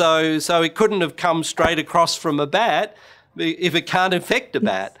bats. So it couldn't have come straight across from a bat if it can't infect a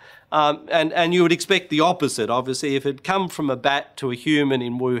bat. And you would expect the opposite, obviously. If it had come from a bat to a human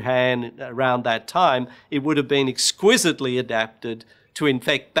in Wuhan around that time, it would have been exquisitely adapted to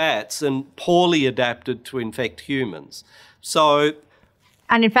infect bats and poorly adapted to infect humans.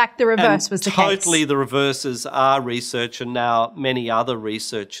 And in fact, the reverse was the case. Totally the reverse, as our research and now many other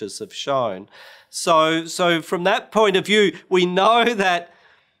researchers have shown. So from that point of view, we know that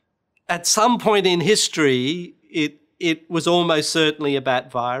at some point in history, it was almost certainly a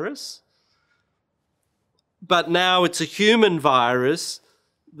bat virus. But now it's a human virus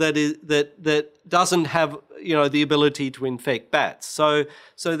that doesn't have the ability to infect bats. So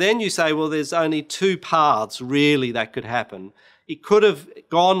then you say, well, there's only two paths really that could happen. It could have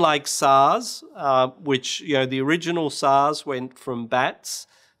gone like SARS, which the original SARS went from bats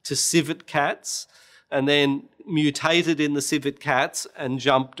to civet cats, and then mutated in the civet cats and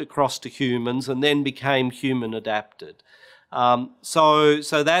jumped across to humans, and then became human adapted. So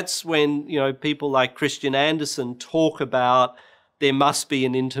that's when people like Christian Andersen talk about there must be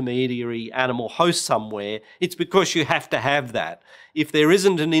an intermediary animal host somewhere. It's because you have to have that. If there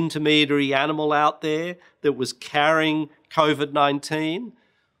isn't an intermediary animal out there that was carrying COVID-19,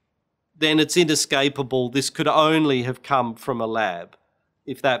 then it's inescapable. This could only have come from a lab,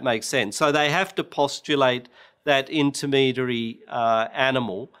 if that makes sense. So they have to postulate that intermediary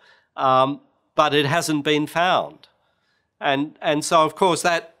animal, but it hasn't been found. And so, of course,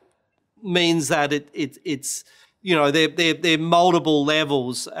 that means that it's there are multiple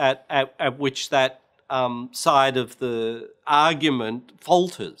levels at which that side of the argument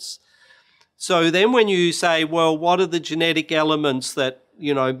falters. So then when you say, well, what are the genetic elements that,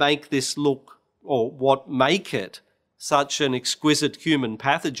 make this look, or what make it such an exquisite human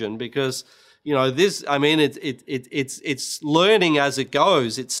pathogen? Because, it's learning as it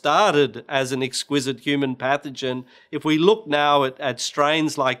goes. It started as an exquisite human pathogen. If we look now at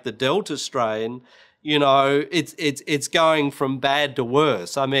strains like the Delta strain, it's going from bad to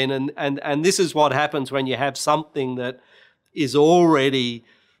worse. And this is what happens when you have something that is already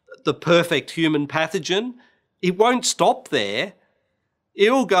the perfect human pathogen. It won't stop there.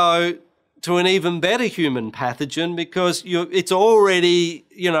 It'll go to an even better human pathogen because it's already,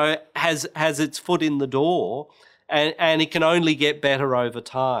 has its foot in the door, and it can only get better over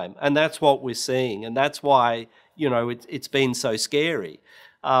time. And that's what we're seeing. And that's why, it's been so scary.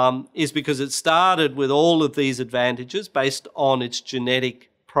 Is because it started with all of these advantages based on its genetic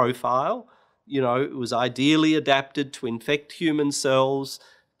profile. It was ideally adapted to infect human cells,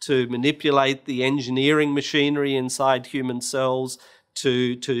 to manipulate the engineering machinery inside human cells,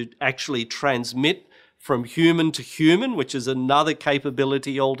 to actually transmit from human to human, which is another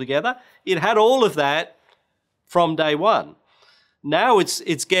capability altogether. It had all of that from day one. Now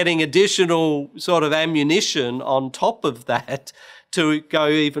it's getting additional sort of ammunition on top of that to go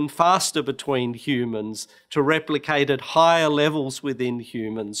even faster between humans, to replicate at higher levels within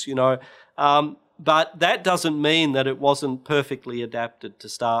humans, But that doesn't mean that it wasn't perfectly adapted to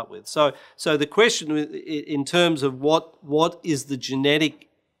start with. So the question in terms of what is the genetic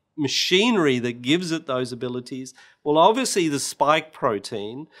machinery that gives it those abilities? Well, obviously the spike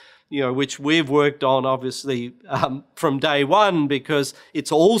protein, which we've worked on obviously from day one, because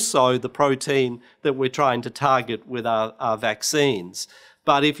it's also the protein that we're trying to target with our vaccines.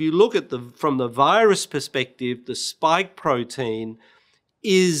 But if you look at from the virus perspective, the spike protein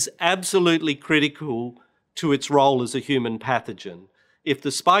is absolutely critical to its role as a human pathogen. If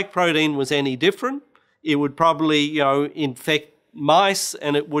the spike protein was any different, it would probably, infect mice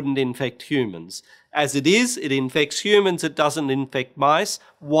and it wouldn't infect humans. As it is, it infects humans, it doesn't infect mice.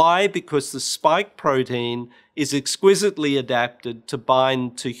 Why? Because the spike protein is exquisitely adapted to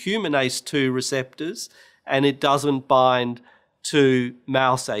bind to human ACE2 receptors, and it doesn't bind to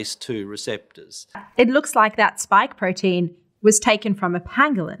mouse ACE2 receptors. It looks like that spike protein was taken from a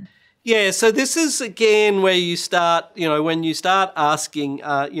pangolin. Yeah, so this is again where you start, when you start asking,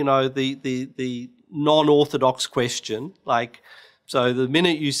 the non-orthodox question, like, so the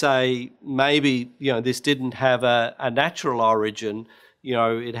minute you say maybe, this didn't have a natural origin,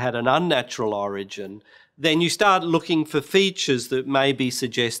 it had an unnatural origin, then you start looking for features that may be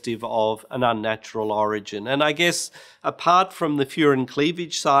suggestive of an unnatural origin. And I guess apart from the furin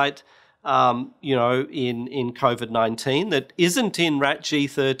cleavage site, in COVID-19 that isn't in rat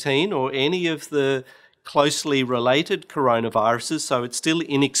G13 or any of the closely related coronaviruses, so it's still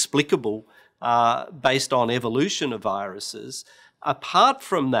inexplicable based on evolution of viruses. Apart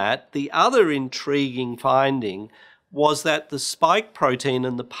from that, the other intriguing finding was that the spike protein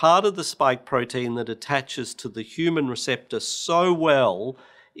and the part of the spike protein that attaches to the human receptor so well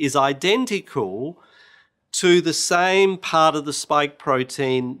is identical to the same part of the spike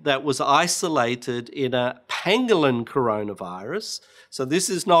protein that was isolated in a pangolin coronavirus. So this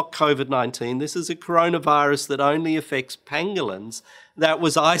is not COVID-19, this is a coronavirus that only affects pangolins that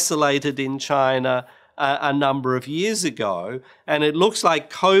was isolated in China a number of years ago. And it looks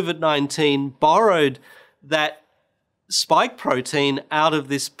like COVID-19 borrowed that spike protein out of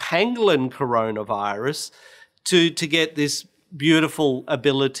this pangolin coronavirus to get this beautiful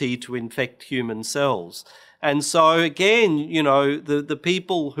ability to infect human cells. And so again, the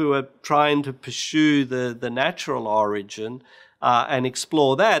people who are trying to pursue the natural origin and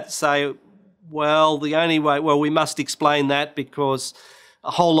explore that say, well, the only way, we must explain that because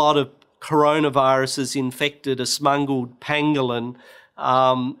a whole lot of coronaviruses infected a smuggled pangolin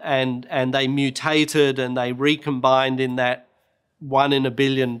and they mutated and they recombined in that 1 in a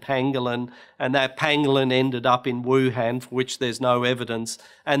billion pangolin, and that pangolin ended up in Wuhan, for which there's no evidence.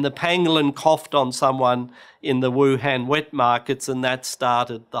 And the pangolin coughed on someone in the Wuhan wet markets, and that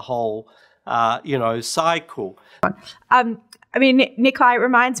started the whole, cycle. Nikolai, it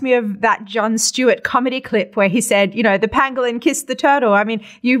reminds me of that Jon Stewart comedy clip where he said, the pangolin kissed the turtle.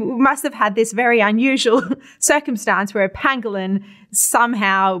 You must have had this very unusual circumstance where a pangolin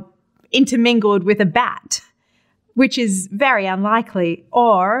somehow intermingled with a bat, which is very unlikely,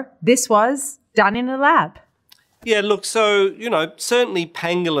 or this was done in a lab. Yeah, look, so, certainly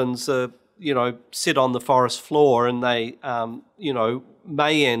pangolins, sit on the forest floor and they,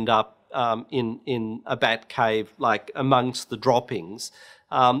 may end up in a bat cave, like amongst the droppings.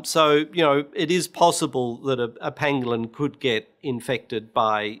 So, it is possible that a pangolin could get infected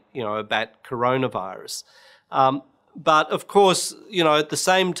by, a bat coronavirus. But of course, at the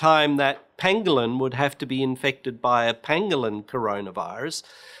same time that pangolin would have to be infected by a pangolin coronavirus.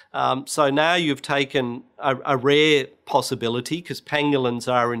 So now you've taken a rare possibility, because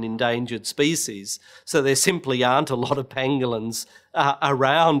pangolins are an endangered species. So there simply aren't a lot of pangolins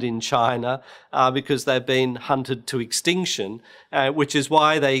around in China because they've been hunted to extinction, which is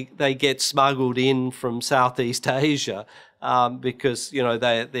why they get smuggled in from Southeast Asia because,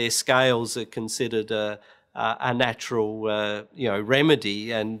 their scales are considered a natural,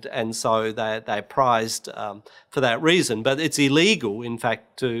 remedy, and so they're prized for that reason. But it's illegal, in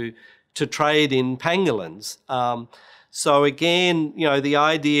fact, to trade in pangolins. So again, the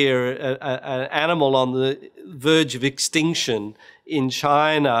idea an animal on the verge of extinction in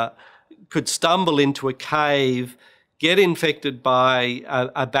China could stumble into a cave, get infected by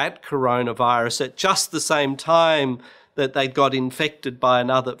a bat coronavirus at just the same time that they got infected by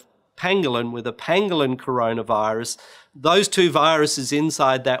another pangolin with a pangolin coronavirus. Those two viruses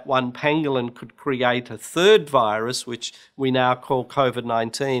inside that one pangolin could create a third virus, which we now call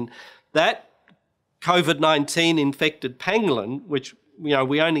COVID-19. That COVID-19 infected pangolin, which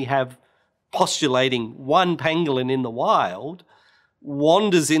we only have postulating one pangolin in the wild,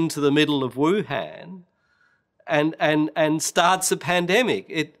 wanders into the middle of Wuhan and starts a pandemic.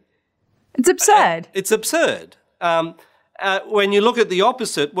 It's absurd. It's absurd. When you look at the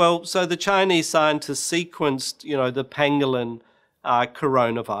opposite, so the Chinese scientists sequenced, the pangolin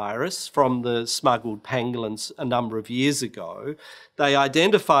coronavirus from the smuggled pangolins a number of years ago. They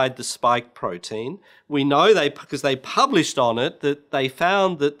identified the spike protein. We know because they published on it, that they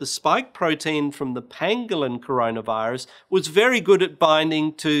found that the spike protein from the pangolin coronavirus was very good at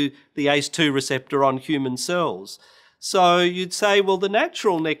binding to the ACE2 receptor on human cells. So you'd say, well, the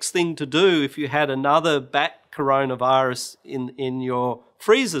natural next thing to do if you had another bat coronavirus in your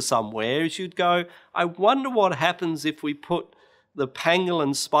freezer somewhere is you'd go, I wonder what happens if we put the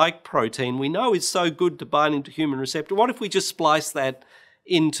pangolin spike protein we know is so good to binding to human receptor. What if we just splice that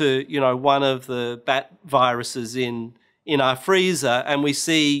into, one of the bat viruses in our freezer, and we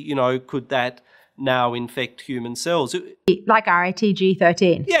see, could that now infect human cells? Like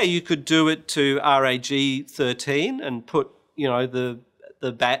RATG13. Yeah, you could do it to RAG13 and put, the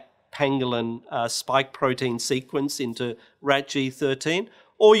bat pangolin spike protein sequence into RATG13,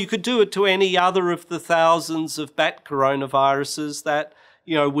 or you could do it to any other of the thousands of bat coronaviruses that,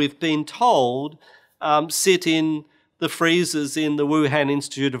 we've been told sit in the freezers in the Wuhan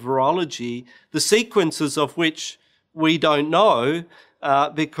Institute of Virology, the sequences of which we don't know,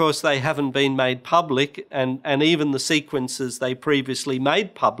 because they haven't been made public, and even the sequences they previously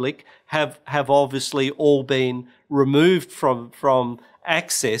made public have obviously all been removed from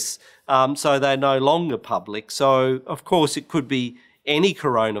access, so they're no longer public. So, of course, it could be any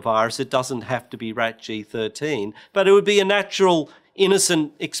coronavirus. It doesn't have to be rat G13, but it would be a natural,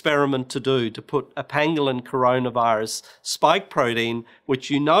 innocent experiment to do, to put a pangolin coronavirus spike protein,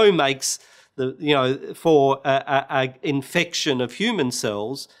 which makes for a infection of human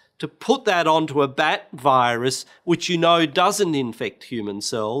cells, to put that onto a bat virus, which doesn't infect human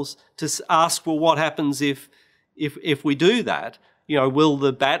cells, to ask, well, what happens if we do that? Will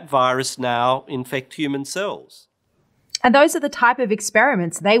the bat virus now infect human cells? And those are the type of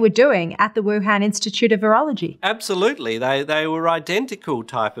experiments they were doing at the Wuhan Institute of Virology. Absolutely. They were identical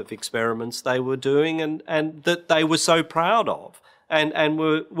type of experiments they were doing, and that they were so proud of and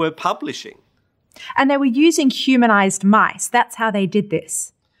were publishing. And they were using humanized mice. That's how they did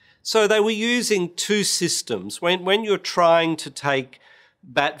this. So they were using two systems. When you're trying to take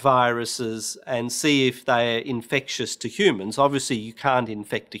bat viruses and see if they are infectious to humans, obviously you can't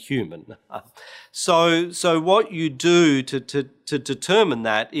infect a human. So what you do to determine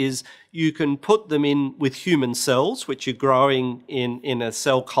that is you can put them in with human cells, which are growing in a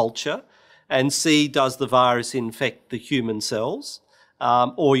cell culture, and see, does the virus infect the human cells?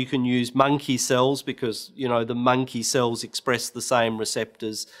 Or you can use monkey cells, because the monkey cells express the same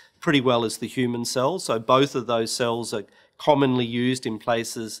receptors pretty well as the human cells. So both of those cells are commonly used in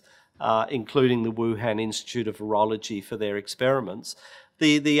places, including the Wuhan Institute of Virology, for their experiments.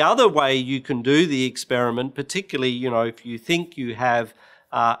 The other way you can do the experiment, particularly if you think you have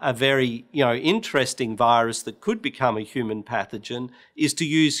a very interesting virus that could become a human pathogen, is to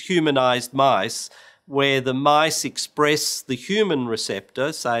use humanized mice, where the mice express the human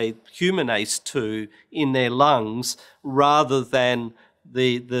receptor, say human ACE2, in their lungs rather than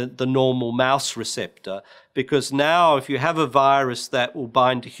the normal mouse receptor. Because now if you have a virus that will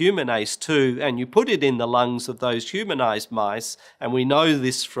bind to human ACE2 and you put it in the lungs of those humanized mice, and we know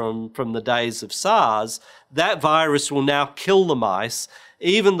this from the days of SARS, that virus will now kill the mice,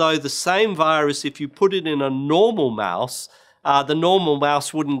 even though the same virus, if you put it in a normal mouse, the normal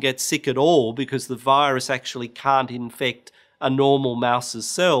mouse wouldn't get sick at all, because the virus actually can't infect a normal mouse's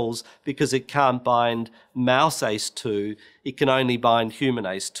cells, because it can't bind mouse ACE2, it can only bind human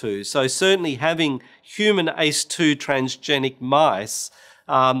ACE2. So certainly having human ACE2 transgenic mice,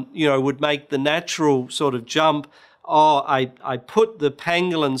 would make the natural sort of jump, I put the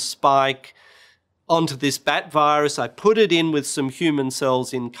pangolin spike onto this bat virus, I put it in with some human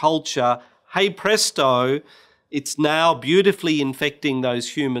cells in culture, hey presto, it's now beautifully infecting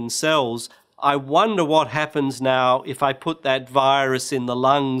those human cells. I wonder what happens now if I put that virus in the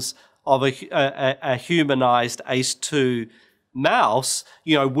lungs of a humanized ACE2 mouse.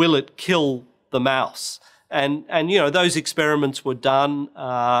 Will it kill the mouse? And those experiments were done,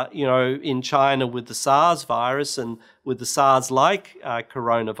 in China with the SARS virus and with the SARS-like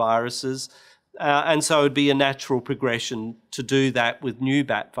coronaviruses. And so it would be a natural progression to do that with new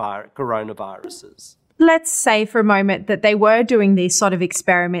coronaviruses. Let's say for a moment that they were doing these sort of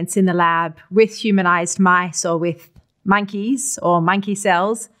experiments in the lab with humanized mice or with monkeys or monkey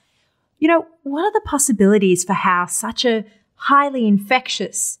cells. What are the possibilities for how such a highly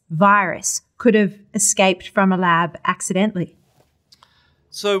infectious virus could have escaped from a lab accidentally?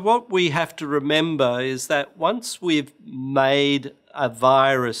 So what we have to remember is that once we've made a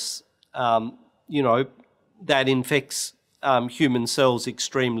virus, that infects human cells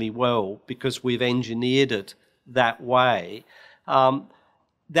extremely well, because we've engineered it that way,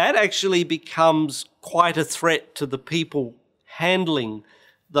 that actually becomes quite a threat to the people handling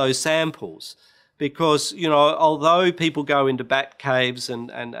those samples. Because, although people go into bat caves,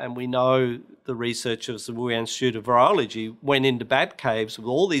 and we know the researchers of the Wuhan Institute of Virology went into bat caves with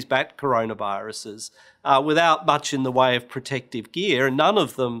all these bat coronaviruses without much in the way of protective gear, and none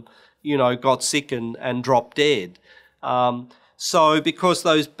of them, got sick and dropped dead. So because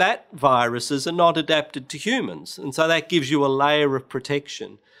those bat viruses are not adapted to humans, and so that gives you a layer of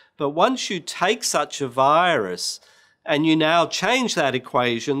protection. But once you take such a virus and you now change that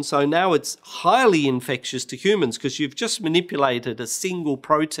equation, so now it's highly infectious to humans because you've just manipulated a single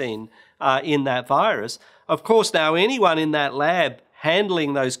protein in that virus, of course now anyone in that lab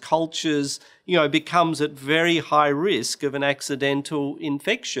handling those cultures, becomes at very high risk of an accidental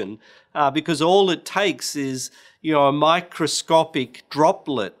infection, because all it takes is, a microscopic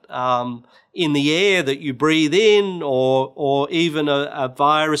droplet in the air that you breathe in, or even a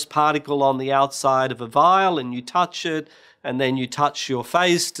virus particle on the outside of a vial and you touch it, and then you touch your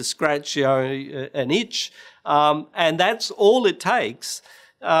face to scratch an itch, and that's all it takes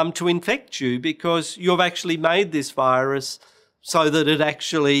to infect you, because you've actually made this virus so that it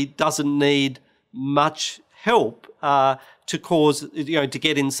actually doesn't need much help to cause, to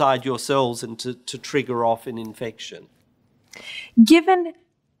get inside your cells and to trigger off an infection. Given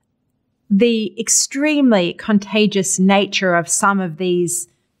the extremely contagious nature of some of these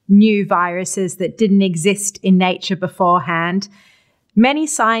new viruses that didn't exist in nature beforehand, many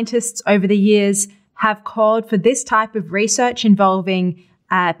scientists over the years have called for this type of research involving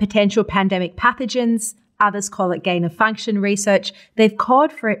potential pandemic pathogens. Others call it gain-of-function research. They've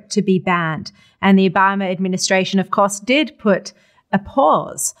called for it to be banned. And the Obama administration, of course, did put a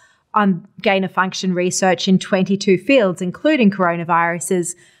pause on gain-of-function research in 22 fields, including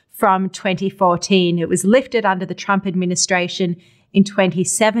coronaviruses, from 2014. It was lifted under the Trump administration in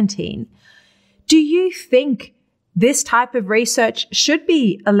 2017. Do you think this type of research should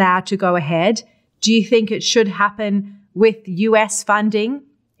be allowed to go ahead? Do you think it should happen with US funding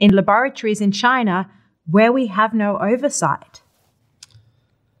in laboratories in China where we have no oversight?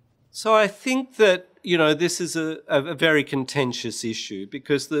 So I think that, this is a very contentious issue,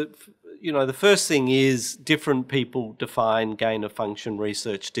 because the first thing is different people define gain-of-function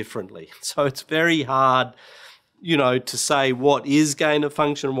research differently. So it's very hard, to say what is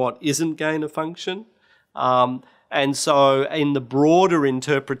gain-of-function, what isn't gain-of-function. And so in the broader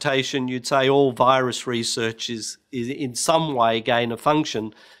interpretation, you'd say all virus research is in some way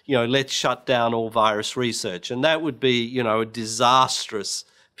gain-of-function. Let's shut down all virus research. And that would be, a disastrous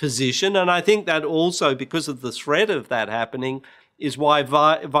position. And I think that also, because of the threat of that happening, is why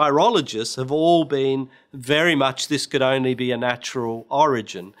virologists have all been very much this could only be a natural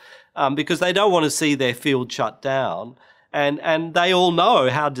origin, because they don't want to see their field shut down. And they all know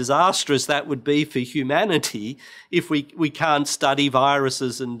how disastrous that would be for humanity if we can't study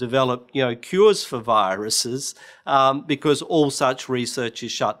viruses and develop, cures for viruses, because all such research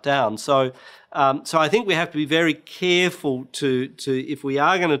is shut down. So I think we have to be very careful to if we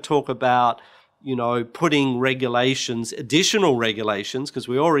are going to talk about, putting regulations, additional regulations, because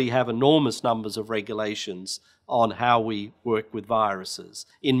we already have enormous numbers of regulations on how we work with viruses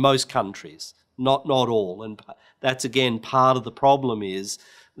in most countries, not all. And that's, again, part of the problem is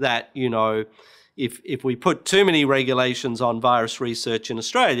that, if we put too many regulations on virus research in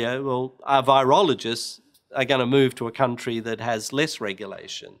Australia, well, our virologists are going to move to a country that has less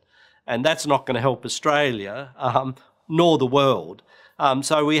regulation. And that's not going to help Australia, nor the world.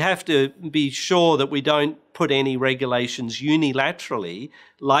 So we have to be sure that we don't put any regulations unilaterally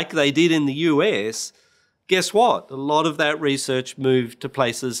like they did in the US. Guess what? A lot of that research moved to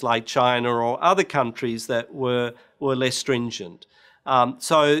places like China or other countries that were less stringent.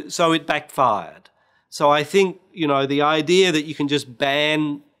 So it backfired. So I think, the idea that you can just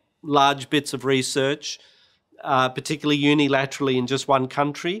ban large bits of research, particularly unilaterally in just one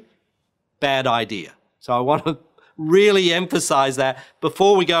country, bad idea. So I want to really emphasize that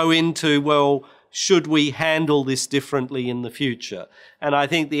before we go into, well, should we handle this differently in the future? And I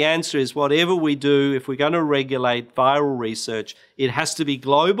think the answer is whatever we do, if we're going to regulate viral research, it has to be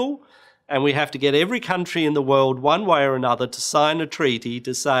global, and we have to get every country in the world, one way or another, to sign a treaty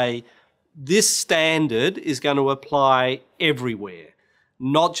to say this standard is going to apply everywhere,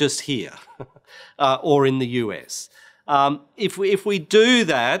 not just here or in the US. If we do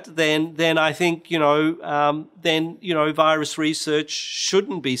that, then I think virus research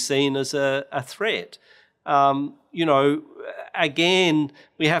shouldn't be seen as a threat. Again,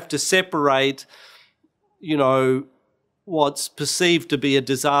 we have to separate, what's perceived to be a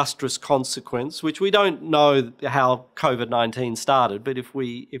disastrous consequence, which we don't know how COVID-19 started, but if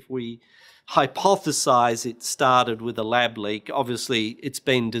we hypothesize it started with a lab leak, obviously it's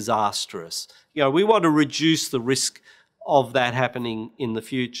been disastrous. We want to reduce the risk of that happening in the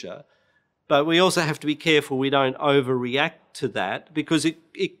future. But we also have to be careful we don't overreact to that, because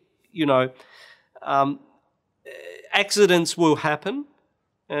accidents will happen,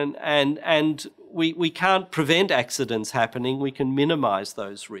 and we can't prevent accidents happening. We can minimize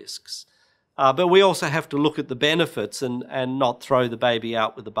those risks. But we also have to look at the benefits and not throw the baby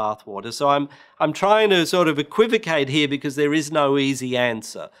out with the bathwater. So I'm trying to sort of equivocate here, because there is no easy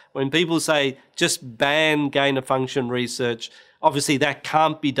answer. When people say just ban gain-of-function research, obviously that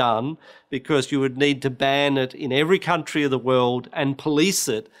can't be done, because you would need to ban it in every country of the world and police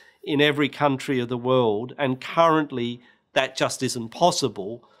it in every country of the world. And currently that just isn't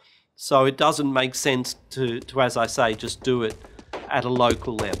possible. So it doesn't make sense to as I say, just do it at a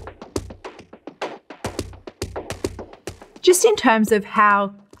local level. Just in terms of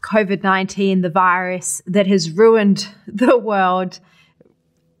how COVID-19, the virus that has ruined the world,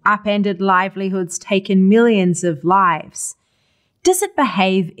 upended livelihoods, taken millions of lives. Does it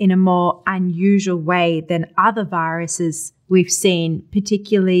behave in a more unusual way than other viruses we've seen,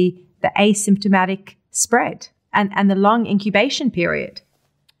 particularly the asymptomatic spread and the long incubation period?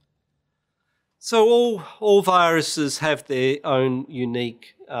 So all viruses have their own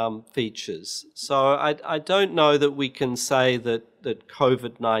unique features. So I don't know that we can say that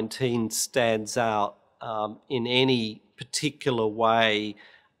COVID-19 stands out in any particular way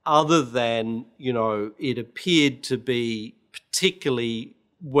other than, it appeared to be particularly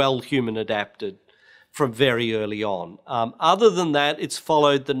well human adapted from very early on. Other than that, it's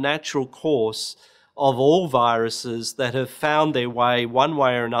followed the natural course of all viruses that have found their way one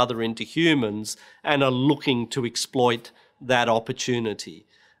way or another into humans and are looking to exploit that opportunity.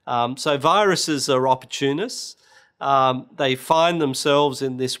 So viruses are opportunists. They find themselves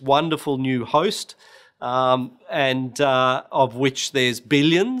in this wonderful new host, and of which there's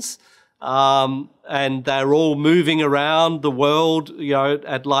billions. And they're all moving around the world,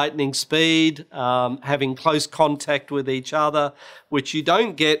 at lightning speed, having close contact with each other, which you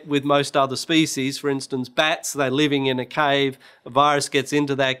don't get with most other species. For instance, bats, they're living in a cave. A virus gets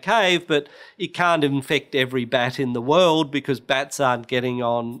into that cave, but it can't infect every bat in the world because bats aren't getting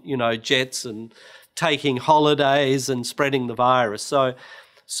on, jets and taking holidays and spreading the virus.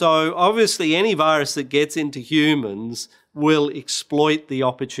 So obviously any virus that gets into humans will exploit the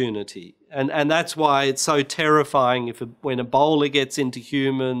opportunity. And that's why it's so terrifying when Ebola gets into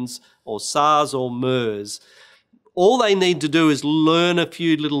humans or SARS or MERS. All they need to do is learn a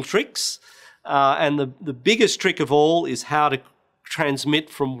few little tricks. And the biggest trick of all is how to transmit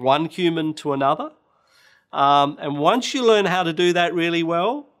from one human to another. And once you learn how to do that really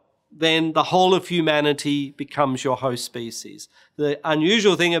well, then the whole of humanity becomes your host species. The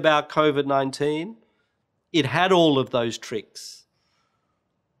unusual thing about COVID-19, it had all of those tricks.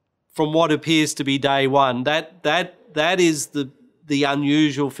 From what appears to be day one, that is the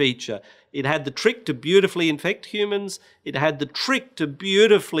unusual feature. It had the trick to beautifully infect humans. It had the trick to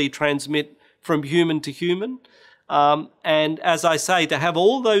beautifully transmit from human to human. And as I say, to have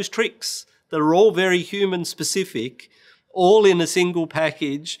all those tricks that are all very human specific, all in a single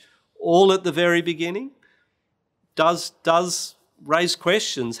package, all at the very beginning, does raise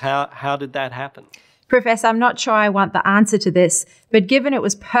questions. How did that happen? Professor, I'm not sure I want the answer to this, but given it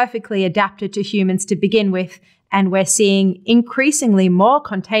was perfectly adapted to humans to begin with, and we're seeing increasingly more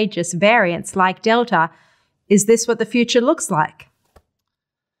contagious variants like Delta, is this what the future looks like?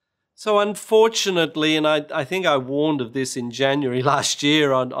 So unfortunately, and I think I warned of this in January last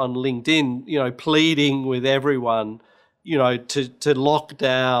year on LinkedIn, pleading with everyone, to lock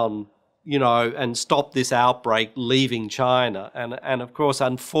down, and stop this outbreak leaving China. And of course,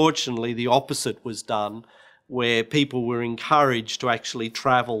 unfortunately, the opposite was done, where people were encouraged to actually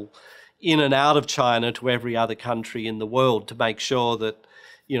travel in and out of China to every other country in the world to make sure that,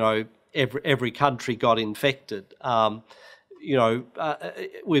 every country got infected.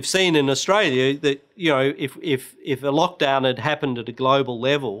 We've seen in Australia that, if a lockdown had happened at a global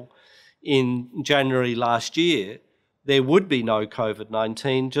level in January last year, there would be no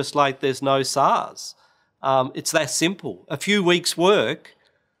COVID-19, just like there's no SARS. It's that simple. A few weeks' work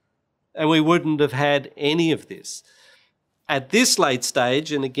and we wouldn't have had any of this. At this late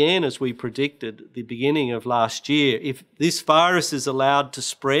stage, and again, as we predicted at the beginning of last year, if this virus is allowed to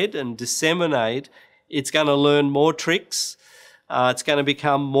spread and disseminate, it's going to learn more tricks. It's going to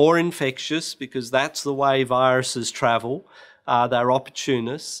become more infectious because that's the way viruses travel. They're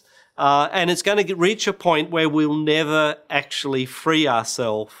opportunists. And it's going to reach a point where we'll never actually free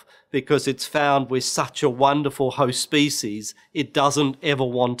ourselves because it's found we're such a wonderful host species, it doesn't ever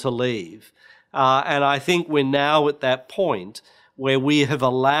want to leave. And I think we're now at that point where we have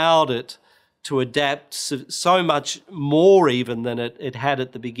allowed it to adapt so much more even than it had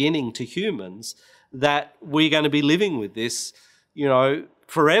at the beginning to humans, that we're going to be living with this,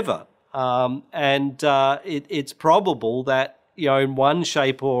 forever. It's probable that, in one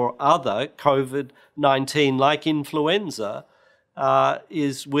shape or other, COVID-19, like influenza,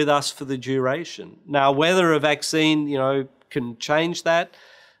 is with us for the duration. Now, whether a vaccine, can change that,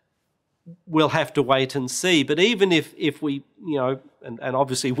 we'll have to wait and see. But even if we, and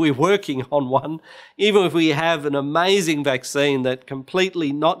obviously we're working on one, even if we have an amazing vaccine that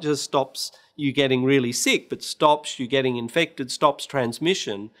completely not just stops you getting really sick, but stops you getting infected, stops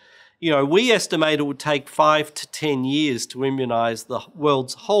transmission, we estimate it would take 5 to 10 years to immunise the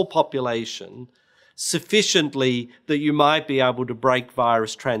world's whole population sufficiently that you might be able to break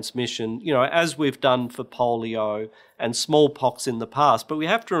virus transmission, as we've done for polio and smallpox in the past. But we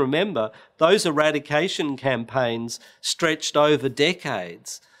have to remember those eradication campaigns stretched over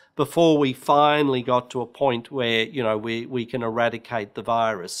decades before we finally got to a point where, we can eradicate the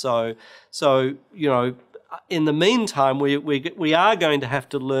virus. So in the meantime, we are going to have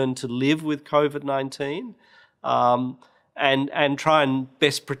to learn to live with COVID-19 and try and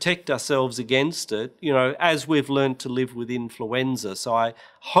best protect ourselves against it, as we've learned to live with influenza. So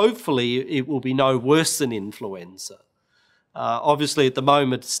hopefully it will be no worse than influenza. Obviously, at the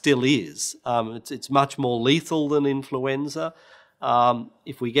moment, it still is. It's much more lethal than influenza.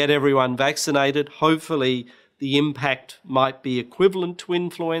 If we get everyone vaccinated, hopefully the impact might be equivalent to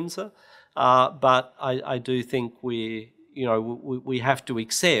influenza. But I do think we have to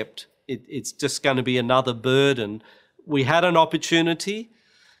accept it's just going to be another burden. We had an opportunity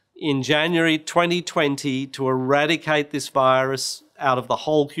in January 2020 to eradicate this virus out of the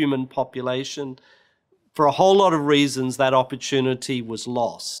whole human population. For a whole lot of reasons, that opportunity was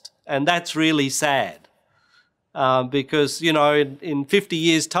lost. And that's really sad. Because, in 50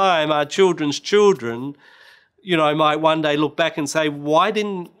 years' time, our children's children, might one day look back and say, why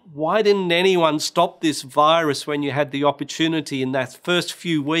didn't anyone stop this virus when you had the opportunity in that first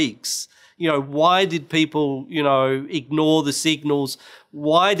few weeks? Why did people, ignore the signals?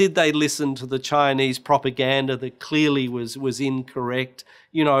 Why did they listen to the Chinese propaganda that clearly was incorrect?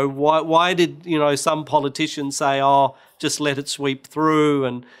 Why did, some politicians say, oh, just let it sweep through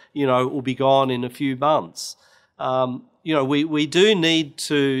and, it will be gone in a few months? We do need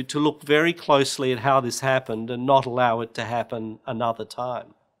to look very closely at how this happened and not allow it to happen another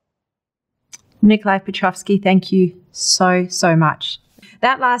time. Nikolai Petrovsky, thank you so, so much.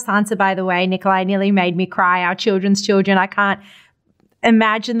 That last answer, by the way, Nikolai, nearly made me cry. Our children's children, I can't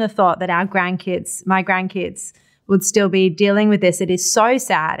imagine the thought that my grandkids would still be dealing with this. It is so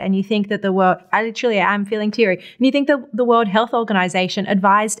sad. And you think that I'm feeling teary. And you think that the World Health Organization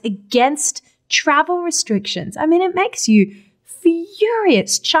advised against travel restrictions. I mean, it makes you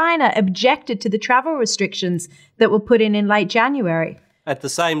furious. China objected to the travel restrictions that were put in late January. At the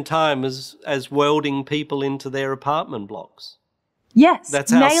same time as welding people into their apartment blocks. Yes,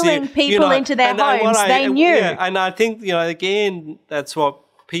 that's nailing people into their homes. They knew. Yeah, and I think, again, that's what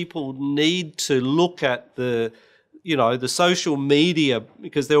people need to look at the social media,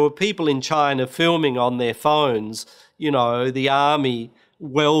 because there were people in China filming on their phones, the army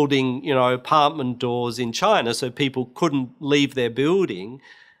welding, apartment doors in China so people couldn't leave their building.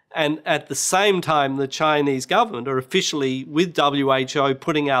 And at the same time, the Chinese government are officially, with WHO,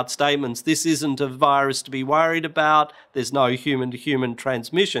 putting out statements, this isn't a virus to be worried about, there's no human-to-human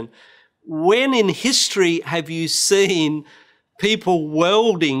transmission. When in history have you seen people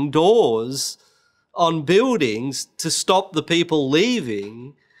welding doors on buildings to stop the people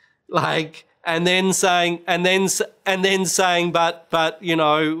leaving, and then saying, but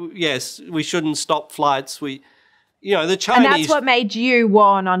yes, we shouldn't stop flights. The Chinese... And that's what made you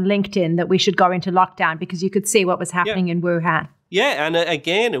warn on LinkedIn that we should go into lockdown, because you could see what was happening in Wuhan. Yeah, and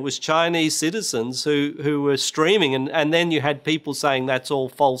again, it was Chinese citizens who were streaming, and then you had people saying that's all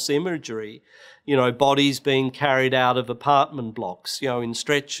false imagery, bodies being carried out of apartment blocks, in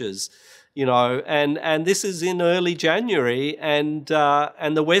stretchers, and this is in early January, and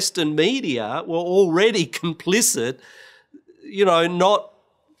the Western media were already complicit, not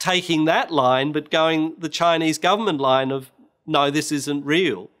taking that line, but going the Chinese government line of, no, this isn't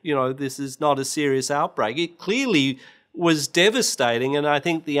real. This is not a serious outbreak. It clearly was devastating, and I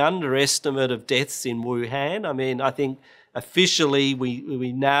think the underestimate of deaths in Wuhan, I think officially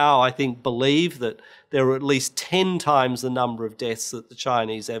we now, I think, believe that there were at least 10 times the number of deaths that the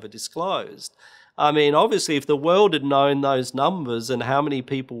Chinese ever disclosed. Obviously, if the world had known those numbers and how many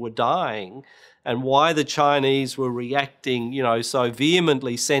people were dying, and why the Chinese were reacting, so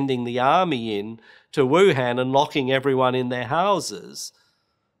vehemently, sending the army in to Wuhan and locking everyone in their houses,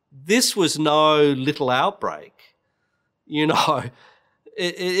 this was no little outbreak.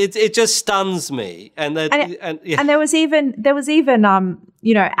 It just stuns me. And there was even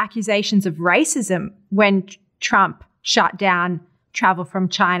accusations of racism when Trump shut down travel from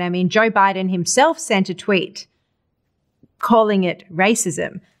China. Joe Biden himself sent a tweet calling it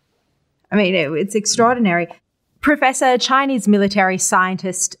racism. It's extraordinary. Professor, Chinese military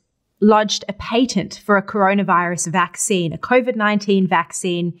scientist lodged a patent for a coronavirus vaccine, a COVID-19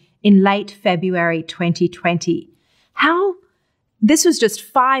 vaccine, in late February 2020. This was just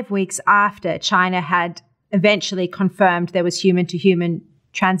 5 weeks after China had eventually confirmed there was human-to-human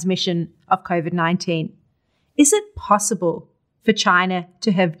transmission of COVID-19. Is it possible for China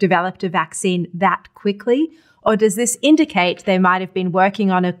to have developed a vaccine that quickly? Or does this indicate they might have been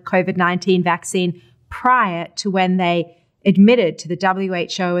working on a COVID-19 vaccine prior to when they admitted to the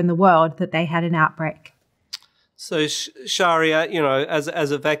WHO and the world that they had an outbreak? So, Sharia,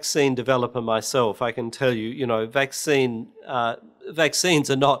 as a vaccine developer myself, I can tell you, vaccines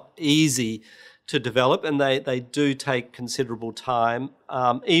are not easy to develop, and they do take considerable time,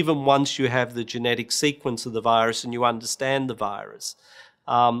 even once you have the genetic sequence of the virus and you understand the virus.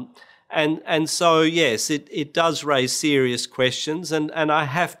 And so, yes, it does raise serious questions. And I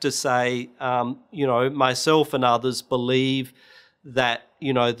have to say, myself and others believe that,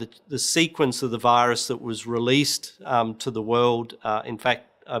 the sequence of the virus that was released to the world, in fact,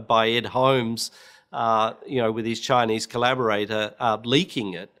 by Ed Holmes, with his Chinese collaborator,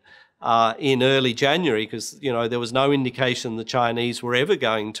 leaking it in early January, because, there was no indication the Chinese were ever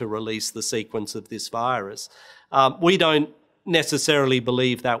going to release the sequence of this virus. We don't necessarily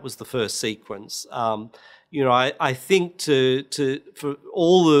believe that was the first sequence. I think for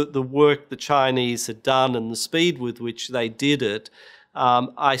all the work the Chinese had done and the speed with which they did it,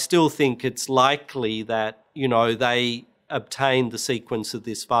 I still think it's likely that, they obtained the sequence of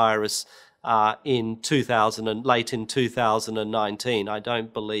this virus late in 2019. I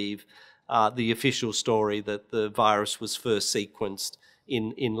don't believe the official story that the virus was first sequenced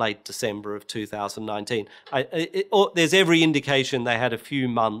in late December of 2019. There's every indication they had a few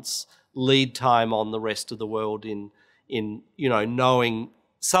months lead time on the rest of the world in knowing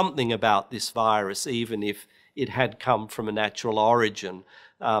something about this virus, even if it had come from a natural origin.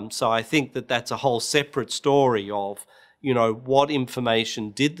 So I think that's a whole separate story of, what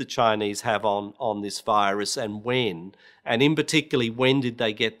information did the Chinese have on this virus and when? And in particular, when did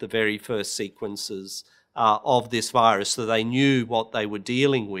they get the very first sequences of this virus, so they knew what they were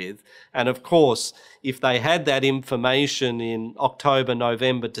dealing with? And of course, if they had that information in October,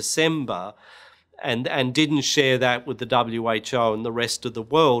 November, December, and didn't share that with the WHO and the rest of the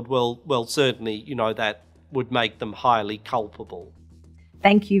world, well, certainly, that would make them highly culpable.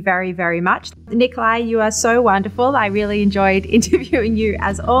 Thank you very, very much. Nikolai, you are so wonderful. I really enjoyed interviewing you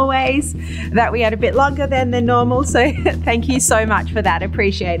as always. That we had a bit longer than normal, so thank you so much for that.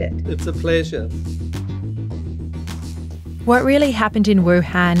 Appreciate it. It's a pleasure. What Really Happened in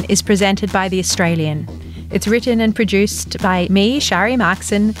Wuhan is presented by The Australian. It's written and produced by me, Shari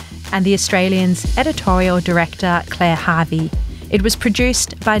Markson, and The Australian's editorial director, Claire Harvey. It was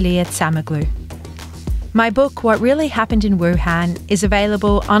produced by Leah Tsamaglu. My book, What Really Happened in Wuhan, is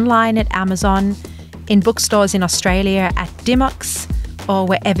available online at Amazon, in bookstores in Australia at Dimox, or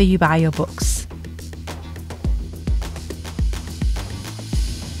wherever you buy your books.